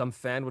time. Some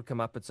fan would come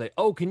up and say,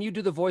 "Oh, can you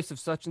do the voice of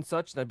such and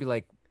such?" And I'd be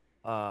like,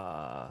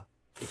 and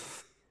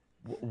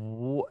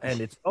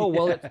it's, "Oh,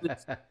 well,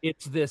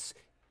 it's this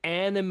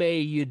anime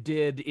you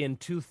did in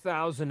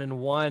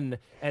 2001,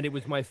 and it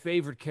was my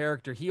favorite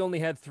character. He only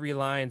had 3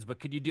 lines, but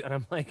could you do?" And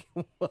I'm like,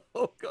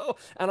 "Whoa, go!"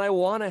 And I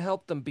want to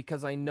help them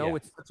because I know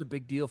it's such a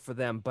big deal for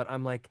them. But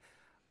I'm like,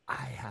 I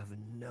have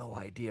no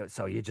idea.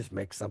 So you just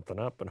make something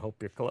up and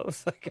hope you're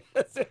close. I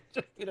guess.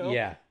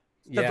 Yeah.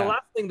 Because the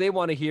last thing they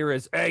want to hear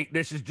is, "Hey,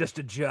 this is just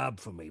a job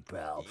for me,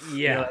 pal."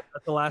 Yeah.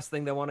 That's the last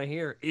thing they want to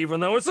hear, even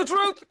though it's the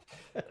truth.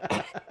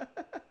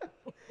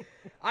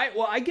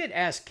 I get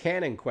asked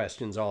canon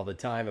questions all the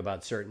time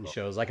about certain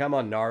shows. Like I'm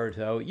on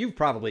Naruto. You've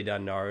probably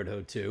done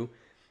Naruto too.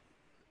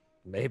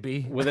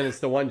 Maybe. Well, then it's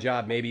the one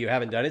job maybe you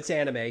haven't done. It's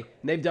anime, and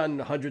they've done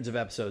hundreds of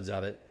episodes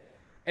of it.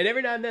 And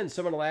every now and then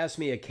someone will ask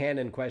me a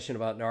canon question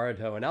about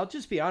Naruto, and I'll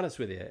just be honest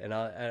with you, and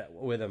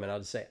with them, and I'll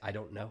just say, I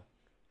don't know.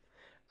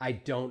 I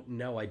don't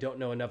know. I don't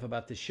know enough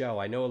about the show.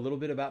 I know a little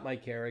bit about my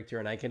character,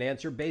 and I can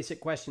answer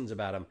basic questions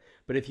about him.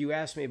 But if you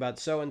ask me about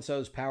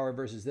so-and-so's power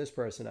versus this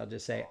person, I'll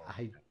just say,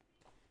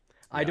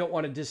 I don't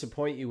want to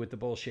disappoint you with the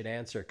bullshit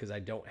answer because I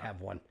don't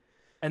have one.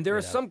 And there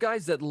are some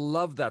guys that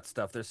love that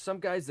stuff. There's some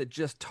guys that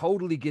just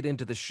totally get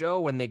into the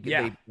show and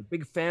they're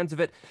big fans of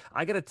it.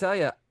 I got to tell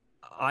you,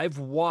 I've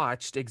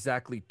watched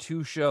exactly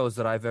 2 shows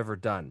that I've ever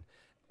done.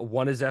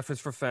 One is F is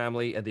for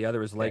Family, and the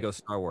other is Lego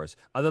Star Wars.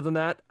 Other than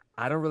that,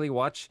 I don't really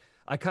watch.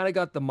 I kind of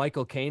got the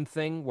Michael Caine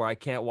thing where I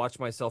can't watch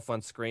myself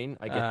on screen.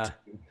 I get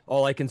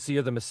all I can see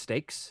are the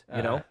mistakes,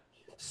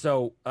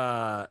 So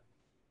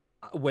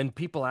when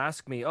people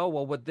ask me, "Oh,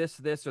 well, what this,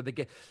 or they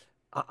get,"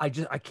 I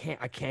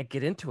can't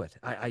get into it.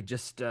 I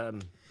just I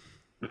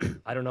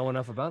don't know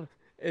enough about it.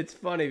 It's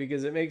funny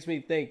because it makes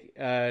me think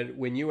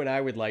when you and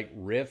I would like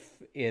riff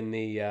in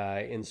the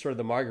in sort of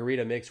the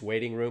margarita mix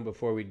waiting room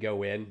before we'd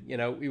go in.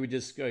 We would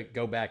just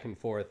go back and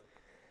forth.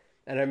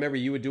 And I remember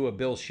you would do a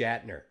Bill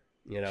Shatner.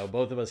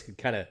 Both of us could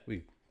kind of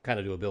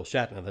do a Bill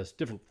Shatner. There's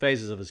different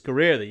phases of his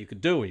career that you could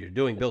do when you're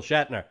doing Bill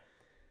Shatner.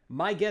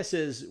 My guess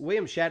is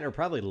William Shatner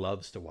probably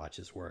loves to watch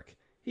his work.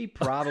 He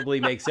probably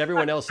makes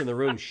everyone else in the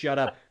room shut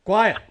up.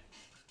 Quiet.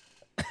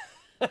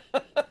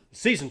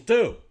 Season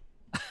 2.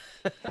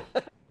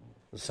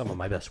 Some of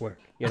my best work,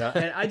 And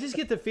I just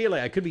get the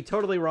feeling, I could be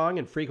totally wrong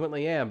and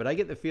frequently am, but I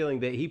get the feeling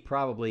that he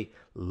probably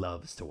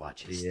loves to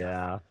watch his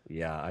stuff.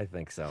 Yeah, I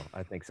think so.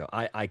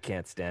 I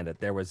can't stand it.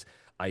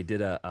 I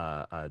did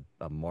a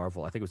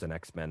Marvel, I think it was an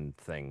X-Men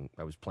thing.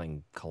 I was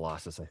playing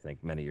Colossus, I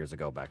think, many years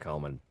ago back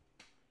home,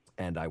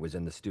 and I was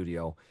in the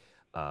studio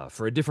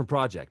for a different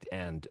project,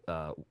 and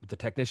the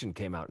technician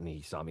came out and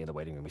he saw me in the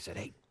waiting room. He said,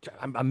 "Hey,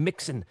 I'm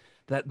mixing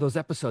those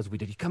episodes we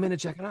did. You come in and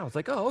check it out." I was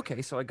like, "Oh,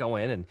 okay." So I go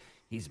in and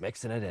he's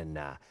mixing it, and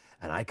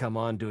I come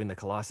on doing the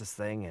Colossus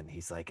thing, and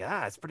he's like,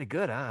 "It's pretty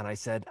good, huh?" And I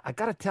said, "I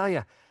got to tell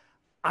you,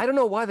 I don't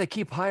know why they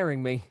keep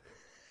hiring me.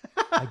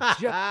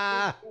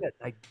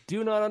 I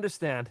do not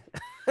understand."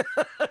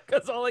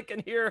 Because all I can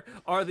hear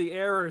are the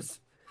errors.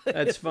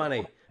 That's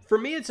funny. For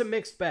me, it's a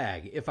mixed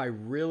bag. If I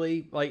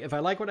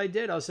like what I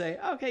did, I'll say,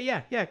 okay,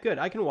 yeah, good.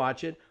 I can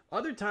watch it.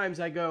 Other times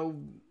I go,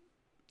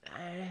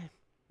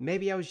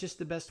 maybe I was just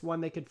the best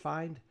one they could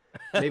find.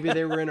 Maybe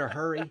they were in a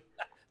hurry.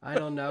 I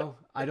don't know.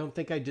 I don't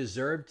think I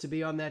deserved to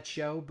be on that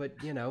show, but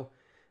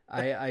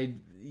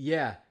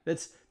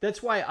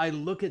that's why I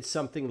look at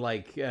something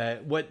like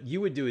what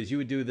you would do is you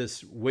would do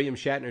this William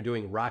Shatner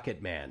doing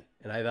Rocket Man.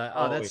 And I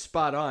thought, that's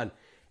spot on.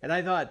 And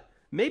I thought,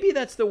 maybe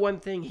that's the one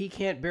thing he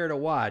can't bear to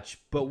watch,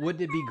 but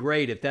wouldn't it be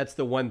great if that's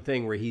the one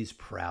thing where he's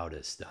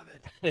proudest of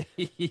it?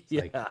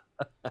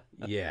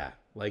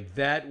 Like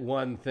that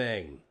one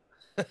thing.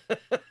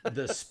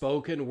 The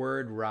spoken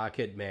word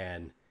Rocket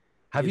Man.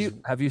 Have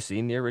you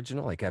seen the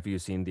original? Like, have you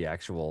seen the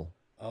actual?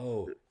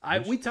 Oh,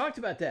 we talked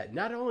about that.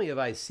 Not only have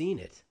I seen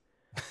it,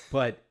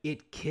 but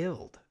it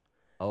killed.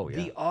 Oh, yeah.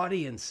 The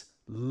audience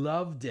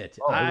loved it.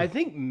 Oh, I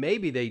think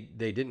maybe they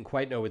didn't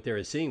quite know what they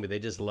were seeing, but they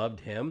just loved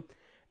him.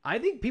 I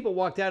think people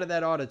walked out of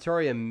that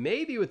auditorium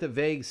maybe with a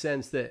vague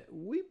sense that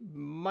we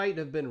might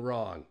have been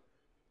wrong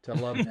to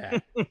love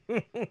that.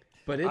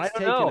 But it's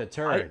taken a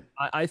turn.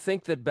 I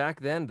think that back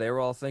then they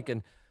were all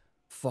thinking,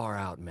 far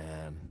out,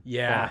 man.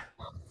 Yeah.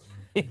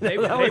 They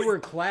were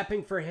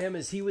clapping for him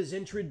as he was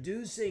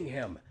introducing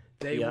him.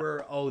 They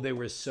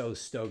were so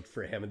stoked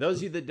for him. And those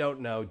of you that don't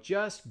know,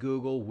 just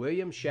Google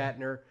William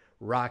Shatner,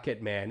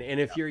 Rocket Man. And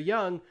if you're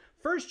young,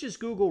 first just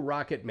Google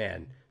Rocket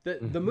Man.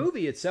 The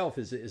movie itself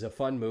is a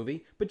fun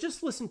movie, but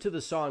just listen to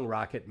the song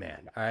Rocket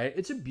Man. All right,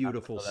 it's a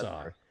beautiful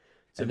song.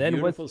 It's a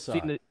beautiful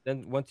song.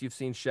 Then once you've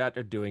seen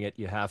Shatner doing it,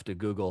 you have to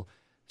Google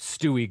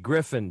Stewie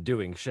Griffin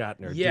doing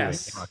Shatner doing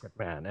Rocket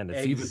Man, and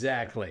it's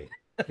exactly.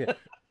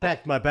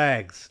 Packed my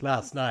bags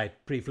last night,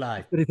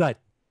 pre-flight. Pre-flight.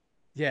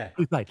 Yeah.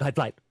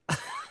 Pre-flight.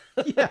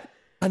 Yeah.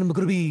 And I'm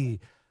gonna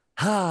be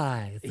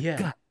high.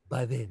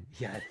 By then.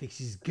 Yeah, I think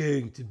she's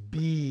going to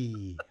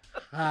be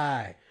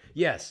high.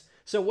 Yes.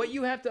 So what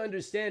you have to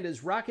understand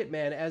is Rocket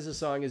Man as a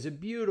song is a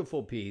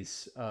beautiful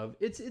piece of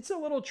it's a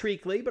little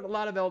treacly, but a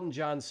lot of Elton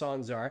John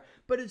songs are,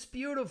 but it's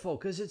beautiful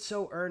because it's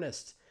so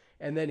earnest.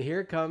 And then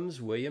here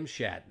comes William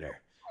Shatner,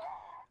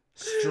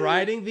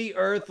 striding the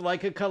earth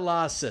like a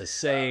colossus,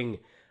 saying,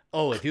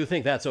 "Oh, if you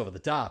think that's over the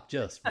top,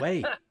 just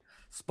wait."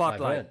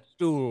 Spotlight,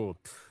 stool,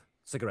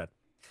 cigarette.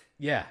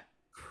 Yeah.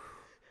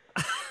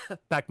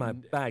 Packed my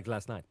bag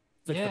last night.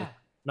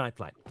 Night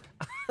flight.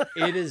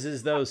 It is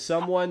as though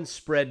someone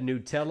spread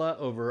Nutella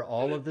over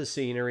all of the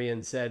scenery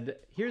and said,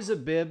 "Here's a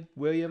bib,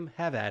 William,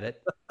 have at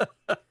it."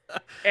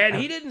 And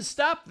he didn't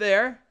stop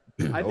there.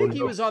 I think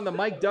he was on the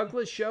Mike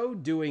Douglas show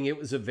doing It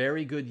Was a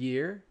Very Good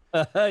Year.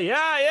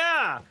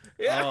 Yeah.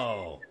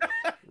 Oh,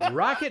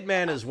 Rocket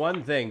Man is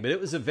one thing, but It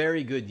Was a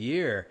Very Good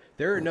Year.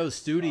 There are no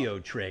studio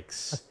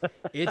tricks.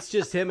 It's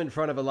just him in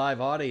front of a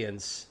live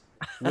audience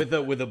with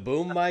a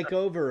boom mic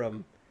over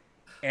him.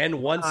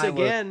 And once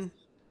again...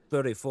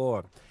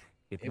 34.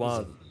 It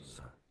was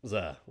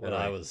when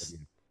I was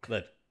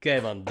that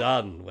came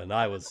undone when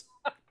I was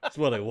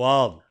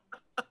 21.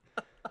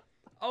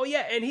 Oh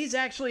yeah, and he's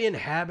actually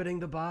inhabiting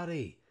the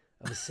body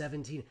of a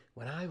 17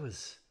 when I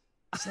was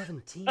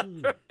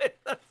 17.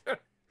 It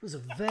was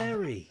a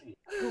very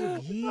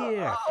good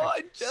year.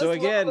 So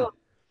again,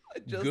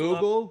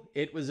 Google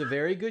It Was a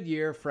Very Good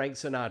Year, Frank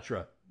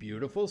Sinatra.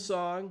 Beautiful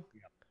song.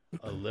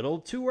 A little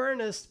too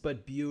earnest,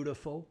 but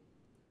beautiful.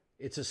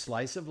 It's a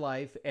slice of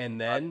life,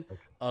 and then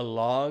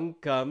along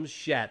comes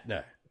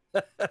Shatner.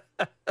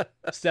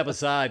 Step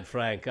aside,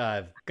 Frank.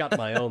 I've got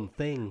my own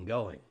thing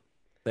going.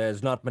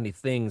 There's not many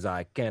things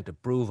I can't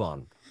improve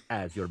on,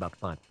 as you're about to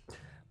find.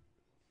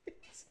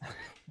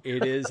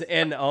 It is,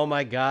 and oh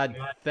my God,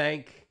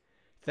 thank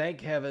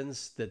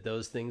heavens that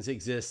those things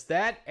exist.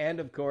 That, and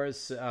of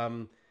course,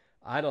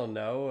 I don't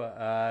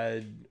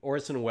know,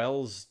 Orson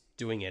Welles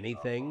doing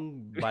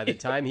anything by the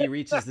time he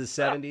reaches the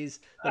 70s,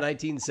 the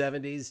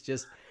 1970s,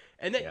 just...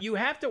 And then you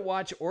have to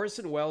watch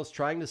Orson Welles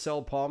trying to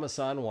sell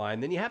Parmesan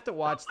wine. Then you have to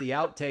watch the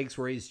outtakes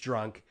where he's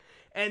drunk.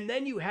 And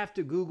then you have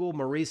to Google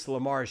Maurice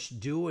LaMarche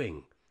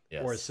doing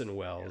Orson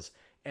Welles.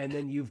 And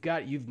then you've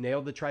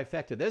nailed the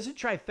trifecta. There's a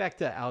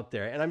trifecta out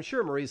there. And I'm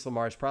sure Maurice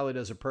LaMarche probably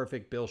does a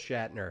perfect Bill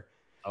Shatner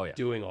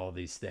doing all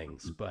these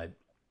things. But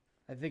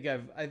I think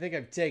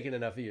I've taken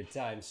enough of your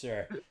time,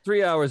 sir.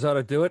 3 hours ought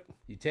to do it.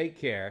 You take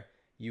care.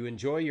 You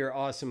enjoy your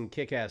awesome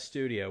kick-ass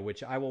studio,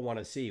 which I will want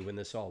to see when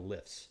this all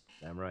lifts.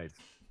 Damn right.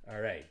 All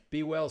right.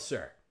 Be well,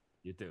 sir.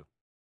 You too.